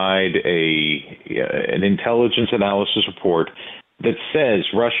provide an intelligence analysis report that says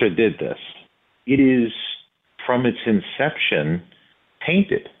Russia did this, it is, from its inception,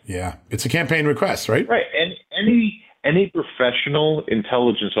 tainted. Yeah, it's a campaign request, right? Right, and any professional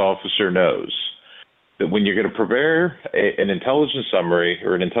intelligence officer knows that when you're going to prepare an intelligence summary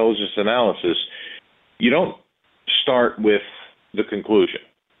or an intelligence analysis, you don't start with the conclusion.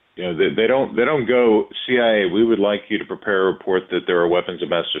 They don't go, CIA, we would like you to prepare a report that there are weapons of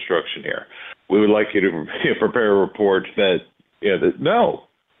mass destruction here. We would like you to prepare a report that, no.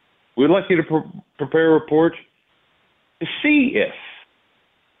 We'd like you to prepare a report to see if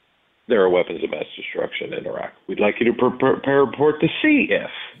there are weapons of mass destruction in Iraq. We'd like you to prepare a report to see if.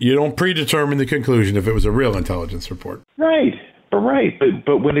 You don't predetermine the conclusion if it was a real intelligence report. Right.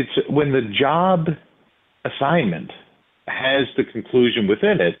 But when the job assignment has the conclusion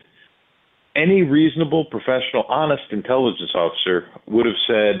within it, any reasonable, professional, honest intelligence officer would have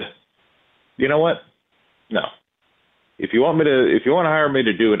said, you know what? No. If you want to hire me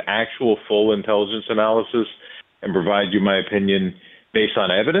to do an actual full intelligence analysis and provide you my opinion based on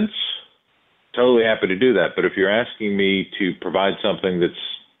evidence, totally happy to do that. But if you're asking me to provide something that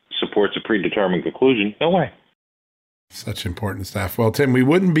supports a predetermined conclusion, no way. Such important stuff. Well, Tim, we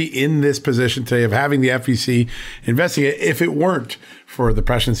wouldn't be in this position today of having the FEC investigate if it weren't for the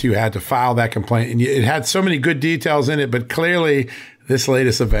prescience you had to file that complaint. And it had so many good details in it, but clearly this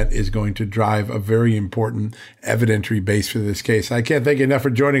latest event is going to drive a very important evidentiary base for this case. I can't thank you enough for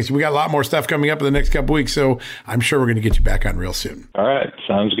joining us. We got a lot more stuff coming up in the next couple weeks, so I'm sure we're going to get you back on real soon. All right.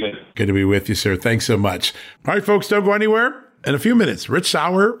 Sounds good. Good to be with you, sir. Thanks so much. All right, folks, don't go anywhere. In a few minutes, Rich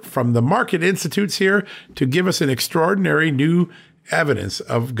Sauer from the Market Institute's here to give us an extraordinary new evidence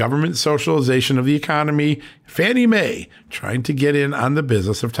of government socialization of the economy. Fannie Mae trying to get in on the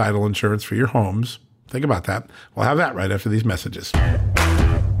business of title insurance for your homes. Think about that. We'll have that right after these messages.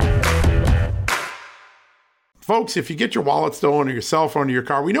 Folks, if you get your wallet stolen or your cell phone or your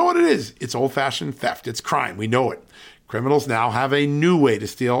car, we know what it is. It's old-fashioned theft. It's crime. We know it. Criminals now have a new way to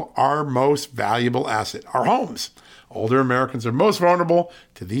steal our most valuable asset, our homes. Older Americans are most vulnerable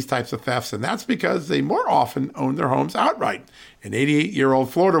to these types of thefts, and that's because they more often own their homes outright. An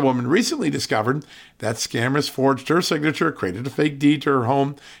 88-year-old Florida woman recently discovered that scammers forged her signature, created a fake deed to her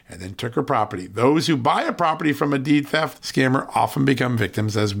home, and then took her property. Those who buy a property from a deed theft scammer often become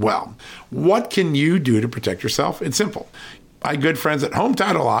victims as well. What can you do to protect yourself? It's simple. My good friends at Home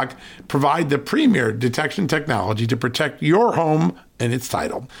Title Lock provide the premier detection technology to protect your home and its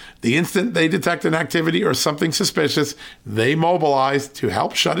title. The instant they detect an activity or something suspicious, they mobilize to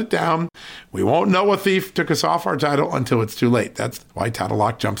help shut it down. We won't know a thief took us off our title until it's too late. That's why Title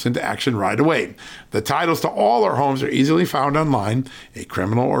Lock jumps into action right away. The titles to all our homes are easily found online. A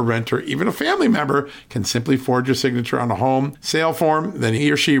criminal or renter, even a family member, can simply forge a signature on a home sale form. Then he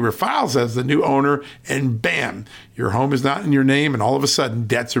or she refiles as the new owner, and bam, your home is not in your name, and all of a sudden,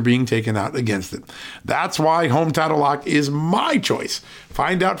 debts are being taken out against it. That's why Home Title Lock is my choice.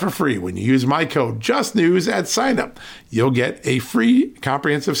 Find out for free when you use my code JUSTNEWS at sign-up. You'll get a free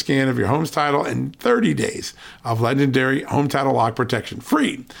comprehensive scan of your home's title and 30 days of legendary Home Title Lock protection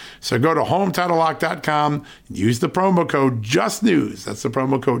free. So go to HomeTitleLock.com and use the promo code JUSTNEWS. That's the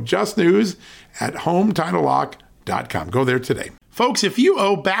promo code JUSTNEWS at HomeTitleLock.com. Go there today. Folks, if you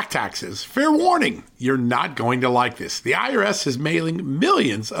owe back taxes, fair warning, you're not going to like this. The IRS is mailing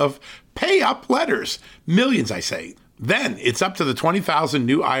millions of pay-up letters. Millions, I say. Then it's up to the 20,000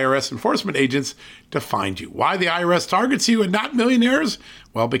 new IRS enforcement agents to find you. Why the IRS targets you and not millionaires?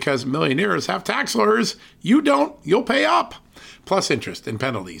 Well, because millionaires have tax lawyers. You don't, you'll pay up. Plus interest and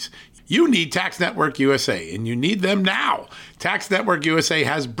penalties. You need Tax Network USA, and you need them now. Tax Network USA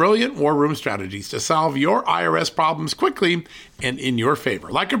has brilliant war room strategies to solve your IRS problems quickly and in your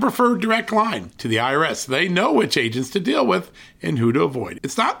favor. Like a preferred direct line to the IRS. They know which agents to deal with and who to avoid.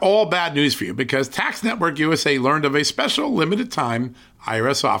 It's not all bad news for you because Tax Network USA learned of a special limited time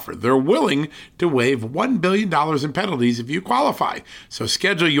IRS offer. They're willing to waive $1 billion in penalties if you qualify. So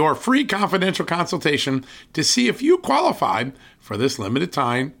schedule your free confidential consultation to see if you qualify for this limited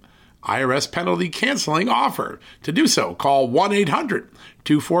time IRS penalty canceling offer. To do so, call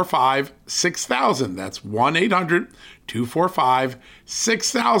 1-800-245-6000. That's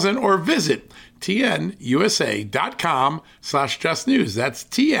 1-800-245-6000 or visit tnusa.com/justnews. That's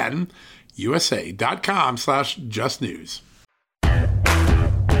tnusa.com/justnews.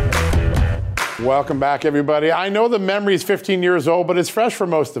 Welcome back, everybody. I know the memory is 15 years old, but it's fresh for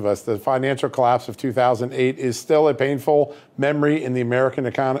most of us. The financial collapse of 2008 is still a painful memory in the American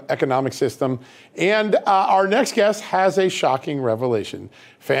economic system. And our next guest has a shocking revelation.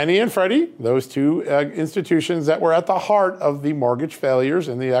 Fannie and Freddie, those two institutions that were at the heart of the mortgage failures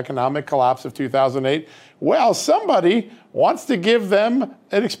and the economic collapse of 2008, well, somebody wants to give them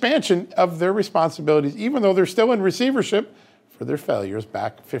an expansion of their responsibilities, even though they're still in receivership for their failures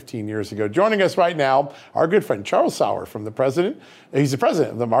back 15 years ago. Joining us right now, our good friend Charles Sauer from the president. He's the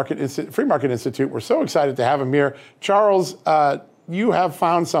president of the Free Market Institute. We're so excited to have him here. Charles, you have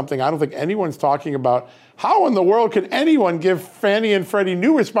found something I don't think anyone's talking about. How in the world could anyone give Fannie and Freddie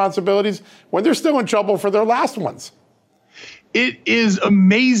new responsibilities when they're still in trouble for their last ones? It is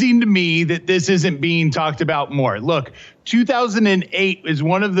amazing to me that this isn't being talked about more. Look, 2008 is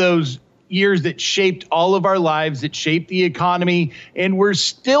one of those years that shaped all of our lives, that shaped the economy, and we're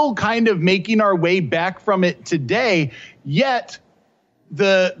still kind of making our way back from it today. Yet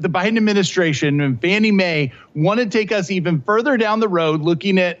the Biden administration and Fannie Mae want to take us even further down the road,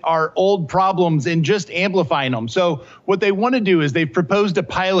 looking at our old problems and just amplifying them. So what they want to do is they've proposed a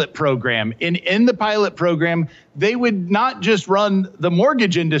pilot program. And in the pilot program, they would not just run the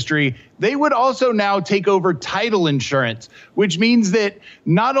mortgage industry, they would also now take over title insurance, which means that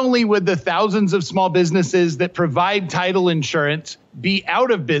not only would the thousands of small businesses that provide title insurance be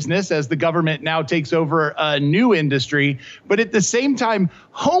out of business as the government now takes over a new industry, but at the same time,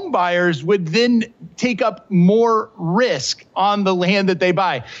 home buyers would then take up more risk on the land that they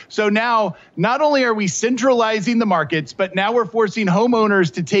buy. So now, not only are we centralizing the markets, but now we're forcing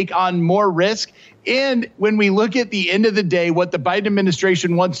homeowners to take on more risk. And when we look at the end of the day, what the Biden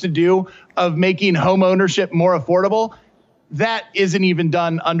administration wants to do of making home ownership more affordable, that isn't even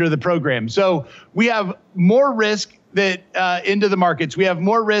done under the program. So we have more risk that into the markets. We have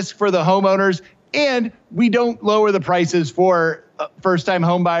more risk for the homeowners, and we don't lower the prices for first-time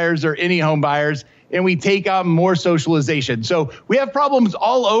home buyers or any home buyers, and we take on more socialization. So we have problems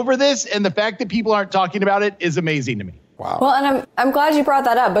all over this, and the fact that people aren't talking about it is amazing to me. Wow. Well, and I'm glad you brought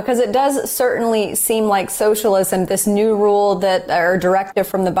that up because it does certainly seem like socialism, this new rule that or directive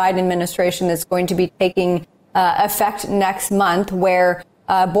from the Biden administration is going to be taking effect next month, where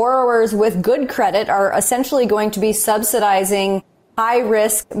borrowers with good credit are essentially going to be subsidizing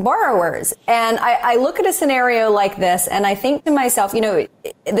high-risk borrowers. And I look at a scenario like this and I think to myself, you know,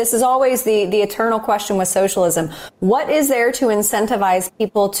 this is always the eternal question with socialism. What is there to incentivize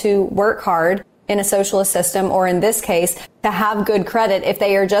people to work hard in a socialist system, or in this case, to have good credit if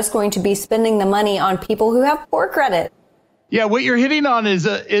they are just going to be spending the money on people who have poor credit? Yeah, what you're hitting on is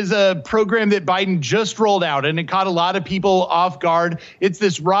a program that Biden just rolled out, and it caught a lot of people off guard. It's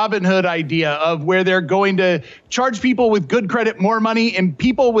this Robin Hood idea of where they're going to charge people with good credit more money and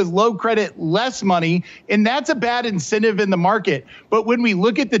people with low credit less money, and that's a bad incentive in the market. But when we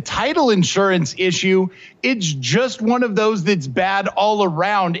look at the title insurance issue, it's just one of those that's bad all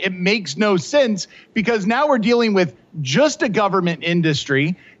around. It makes no sense because now we're dealing with just a government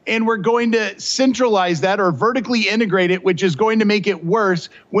industry, and we're going to centralize that or vertically integrate it, which is going to make it worse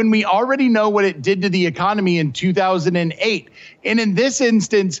when we already know what it did to the economy in 2008. And in this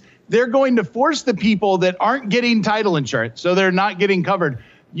instance, they're going to force the people that aren't getting title insurance, so they're not getting covered.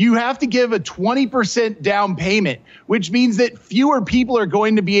 You have to give a 20% down payment, which means that fewer people are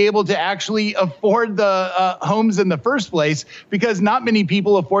going to be able to actually afford the homes in the first place, because not many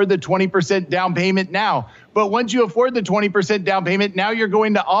people afford the 20% down payment now. But once you afford the 20% down payment, now you're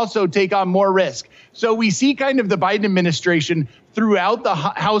going to also take on more risk. So we see kind of the Biden administration throughout the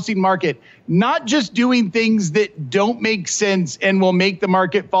housing market, not just doing things that don't make sense and will make the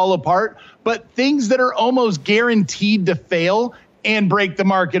market fall apart, but things that are almost guaranteed to fail and break the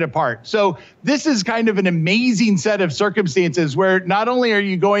market apart. So this is kind of an amazing set of circumstances where not only are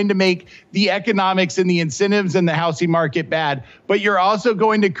you going to make the economics and the incentives in the housing market bad, but you're also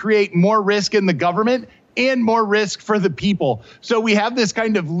going to create more risk in the government and more risk for the people. So we have this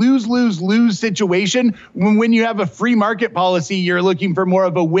kind of lose situation when you have a free market policy, you're looking for more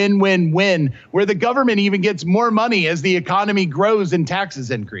of a win-win-win, where the government even gets more money as the economy grows and taxes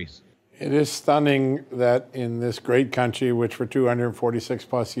increase. It is stunning that in this great country, which for 246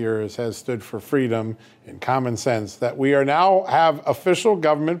 plus years has stood for freedom and common sense, that we are now have official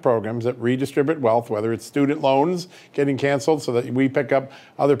government programs that redistribute wealth, whether it's student loans getting canceled so that we pick up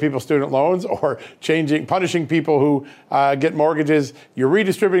other people's student loans, or punishing people who get mortgages. You're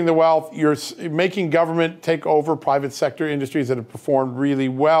redistributing the wealth. You're making government take over private sector industries that have performed really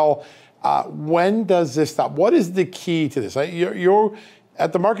well. When does this stop? What is the key to this? You're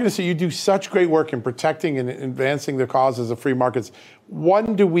at the Market Institute, you do such great work in protecting and advancing the causes of free markets.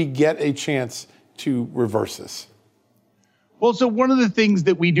 When do we get a chance to reverse this? Well, so one of the things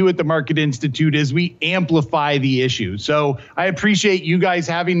that we do at the Market Institute is we amplify the issue. So I appreciate you guys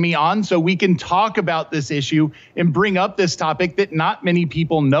having me on so we can talk about this issue and bring up this topic that not many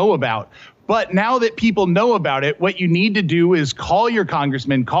people know about. But now that people know about it, what you need to do is call your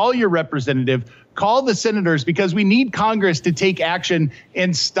congressman, call your representative, call the senators, because we need Congress to take action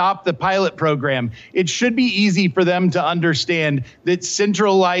and stop the pilot program. It should be easy for them to understand that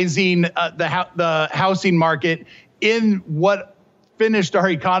centralizing the housing market in what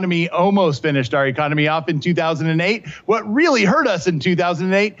almost finished our economy off in 2008, what really hurt us in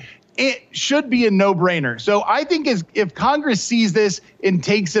 2008, it should be a no-brainer. So I think if Congress sees this and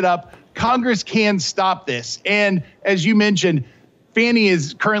takes it up, Congress can stop this. And as you mentioned, Fannie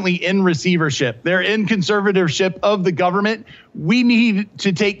is currently in receivership. They're in conservatorship of the government. We need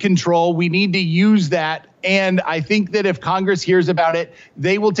to take control. We need to use that. And I think that if Congress hears about it,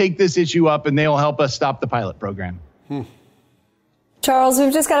 they will take this issue up and they will help us stop the pilot program. Charles,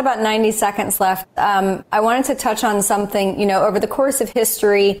 we've just got about 90 seconds left. I wanted to touch on something, over the course of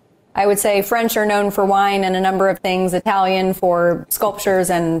history. I would say French are known for wine and a number of things, Italian for sculptures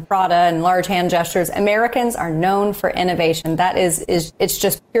and Prada and large hand gestures. Americans are known for innovation. That it's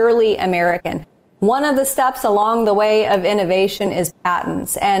just purely American. One of the steps along the way of innovation is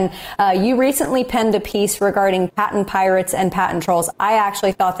patents. And you recently penned a piece regarding patent pirates and patent trolls. I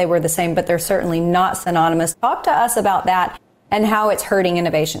actually thought they were the same, but they're certainly not synonymous. Talk to us about that and how it's hurting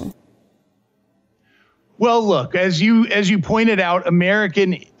innovation. Well, look, as you pointed out,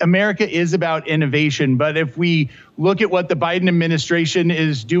 America is about innovation. But if we look at what the Biden administration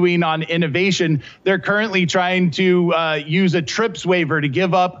is doing on innovation, they're currently trying to use a TRIPS waiver to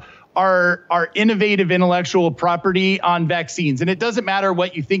give up our innovative intellectual property on vaccines. And it doesn't matter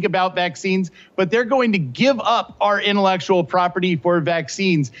what you think about vaccines, but they're going to give up our intellectual property for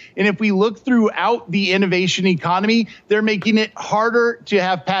vaccines. And if we look throughout the innovation economy, they're making it harder to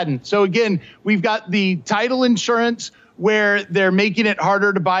have patents. So again, we've got the title insurance where they're making it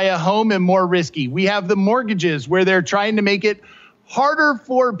harder to buy a home and more risky. We have the mortgages where they're trying to make it harder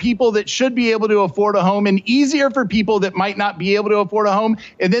for people that should be able to afford a home and easier for people that might not be able to afford a home.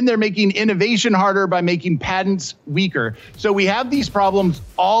 And then they're making innovation harder by making patents weaker. So we have these problems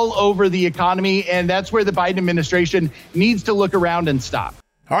all over the economy, and that's where the Biden administration needs to look around and stop.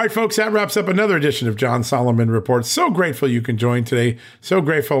 All right, folks, that wraps up another edition of John Solomon Reports. So grateful you can join today. So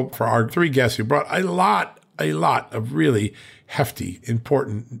grateful for our three guests who brought a lot of really hefty,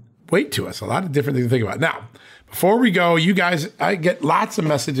 important weight to us, a lot of different things to think about. Now, before we go, you guys, I get lots of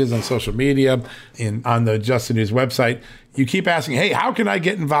messages on social media and on the Just the News website. You keep asking, hey, how can I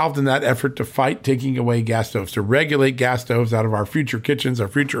get involved in that effort to fight taking away gas stoves, to regulate gas stoves out of our future kitchens, our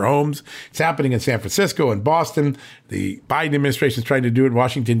future homes? It's happening in San Francisco and Boston. The Biden administration is trying to do it in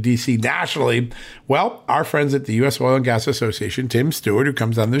Washington, D.C. nationally. Well, our friends at the U.S. Oil and Gas Association, Tim Stewart, who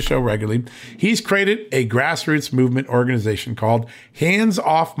comes on this show regularly, he's created a grassroots movement organization called Hands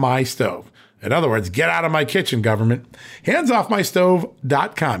Off My Stove. In other words, get out of my kitchen, government.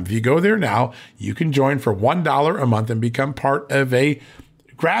 Handsoffmystove.com. If you go there now, you can join for $1 a month and become part of a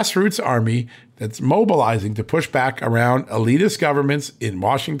grassroots army that's mobilizing to push back around elitist governments in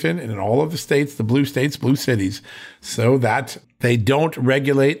Washington and in all of the states, the blue states, blue cities, so that they don't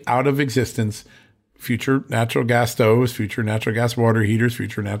regulate out of existence future natural gas stoves, future natural gas water heaters,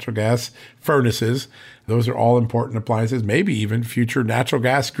 future natural gas furnaces. Those are all important appliances, maybe even future natural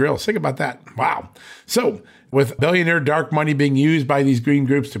gas grills. Think about that. Wow. So with billionaire dark money being used by these green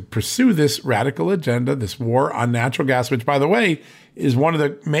groups to pursue this radical agenda, this war on natural gas, which, by the way, is one of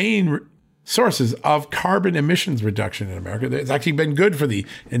the main sources of carbon emissions reduction in America. It's actually been good for the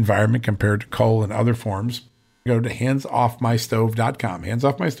environment compared to coal and other forms. Go to handsoffmystove.com,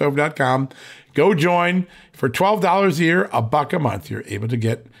 handsoffmystove.com. Go join for $12 a year, $1 a month. You're able to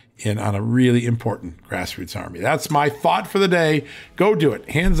get in on a really important grassroots army. That's my thought for the day. Go do it.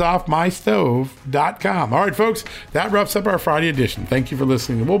 Handsoffmystove.com. All right, folks, that wraps up our Friday edition. Thank you for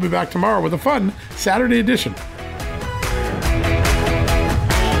listening. And we'll be back tomorrow with a fun Saturday edition.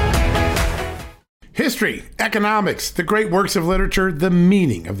 History, economics, the great works of literature, the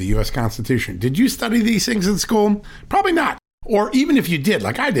meaning of the U.S. Constitution. Did you study these things in school? Probably not. Or even if you did,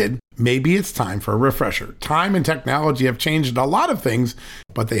 like I did, maybe it's time for a refresher. Time and technology have changed a lot of things,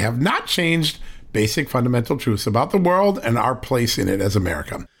 but they have not changed basic fundamental truths about the world and our place in it as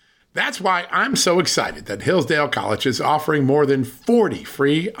America. That's why I'm so excited that Hillsdale College is offering more than 40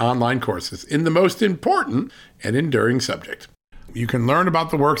 free online courses in the most important and enduring subject. You can learn about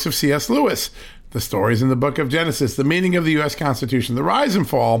the works of C.S. Lewis, the stories in the book of Genesis, the meaning of the U.S. Constitution, the rise and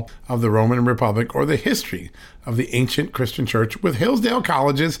fall of the Roman Republic, or the history of the ancient Christian church with Hillsdale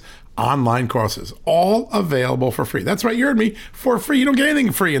College's online courses, all available for free. That's right, you heard me, for free. You don't get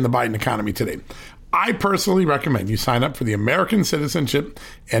anything free in the Biden economy today. I personally recommend you sign up for the American Citizenship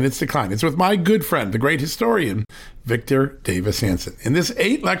and Its Decline. It's with my good friend, the great historian, Victor Davis Hanson. In this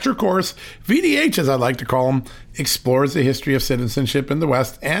 8-lecture course, VDH, as I like to call him, explores the history of citizenship in the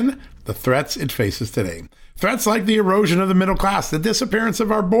West and the threats it faces today. Threats like the erosion of the middle class, the disappearance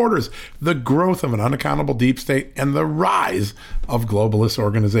of our borders, the growth of an unaccountable deep state, and the rise of globalist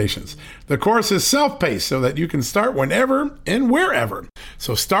organizations. The course is self-paced so that you can start whenever and wherever.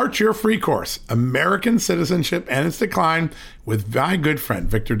 So start your free course, American Citizenship and Its Decline, with my good friend,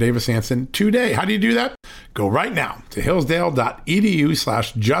 Victor Davis Hanson, today. How do you do that? Go right now to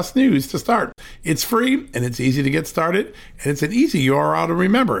hillsdale.edu/justnews to start. It's free and it's easy to get started, and it's an easy URL to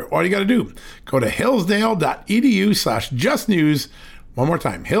remember. All you got to do, go to hillsdale.edu/justnews. One more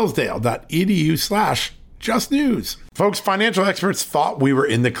time, hillsdale.edu/justnews. Folks, financial experts thought we were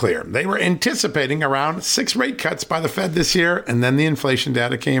in the clear. They were anticipating around 6 rate cuts by the Fed this year, and then the inflation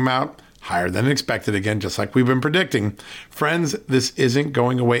data came out higher than expected again, just like we've been predicting. Friends, this isn't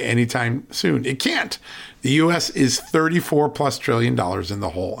going away anytime soon. It can't. The U.S. is $34+ trillion in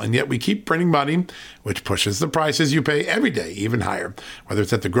the hole, and yet we keep printing money, which pushes the prices you pay every day even higher, whether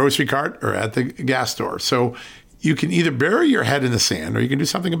it's at the grocery cart or at the gas store. So you can either bury your head in the sand or you can do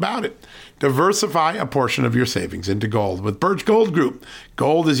something about it. Diversify a portion of your savings into gold with Birch Gold Group.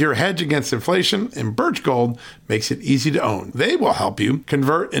 Gold is your hedge against inflation, and Birch Gold makes it easy to own. They will help you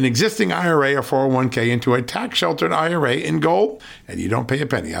convert an existing IRA or 401k into a tax-sheltered IRA in gold, and you don't pay a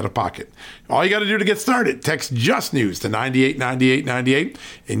penny out of pocket. All you got to do to get started, text Just News to 989898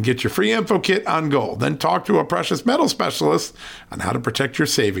 and get your free info kit on gold. Then talk to a precious metal specialist on how to protect your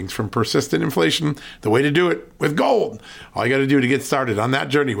savings from persistent inflation. The way to do it with gold. All you got to do to get started on that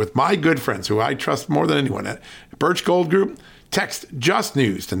journey with my good friends who I trust more than anyone at Birch Gold Group, text Just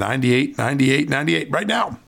News to 989898 right now.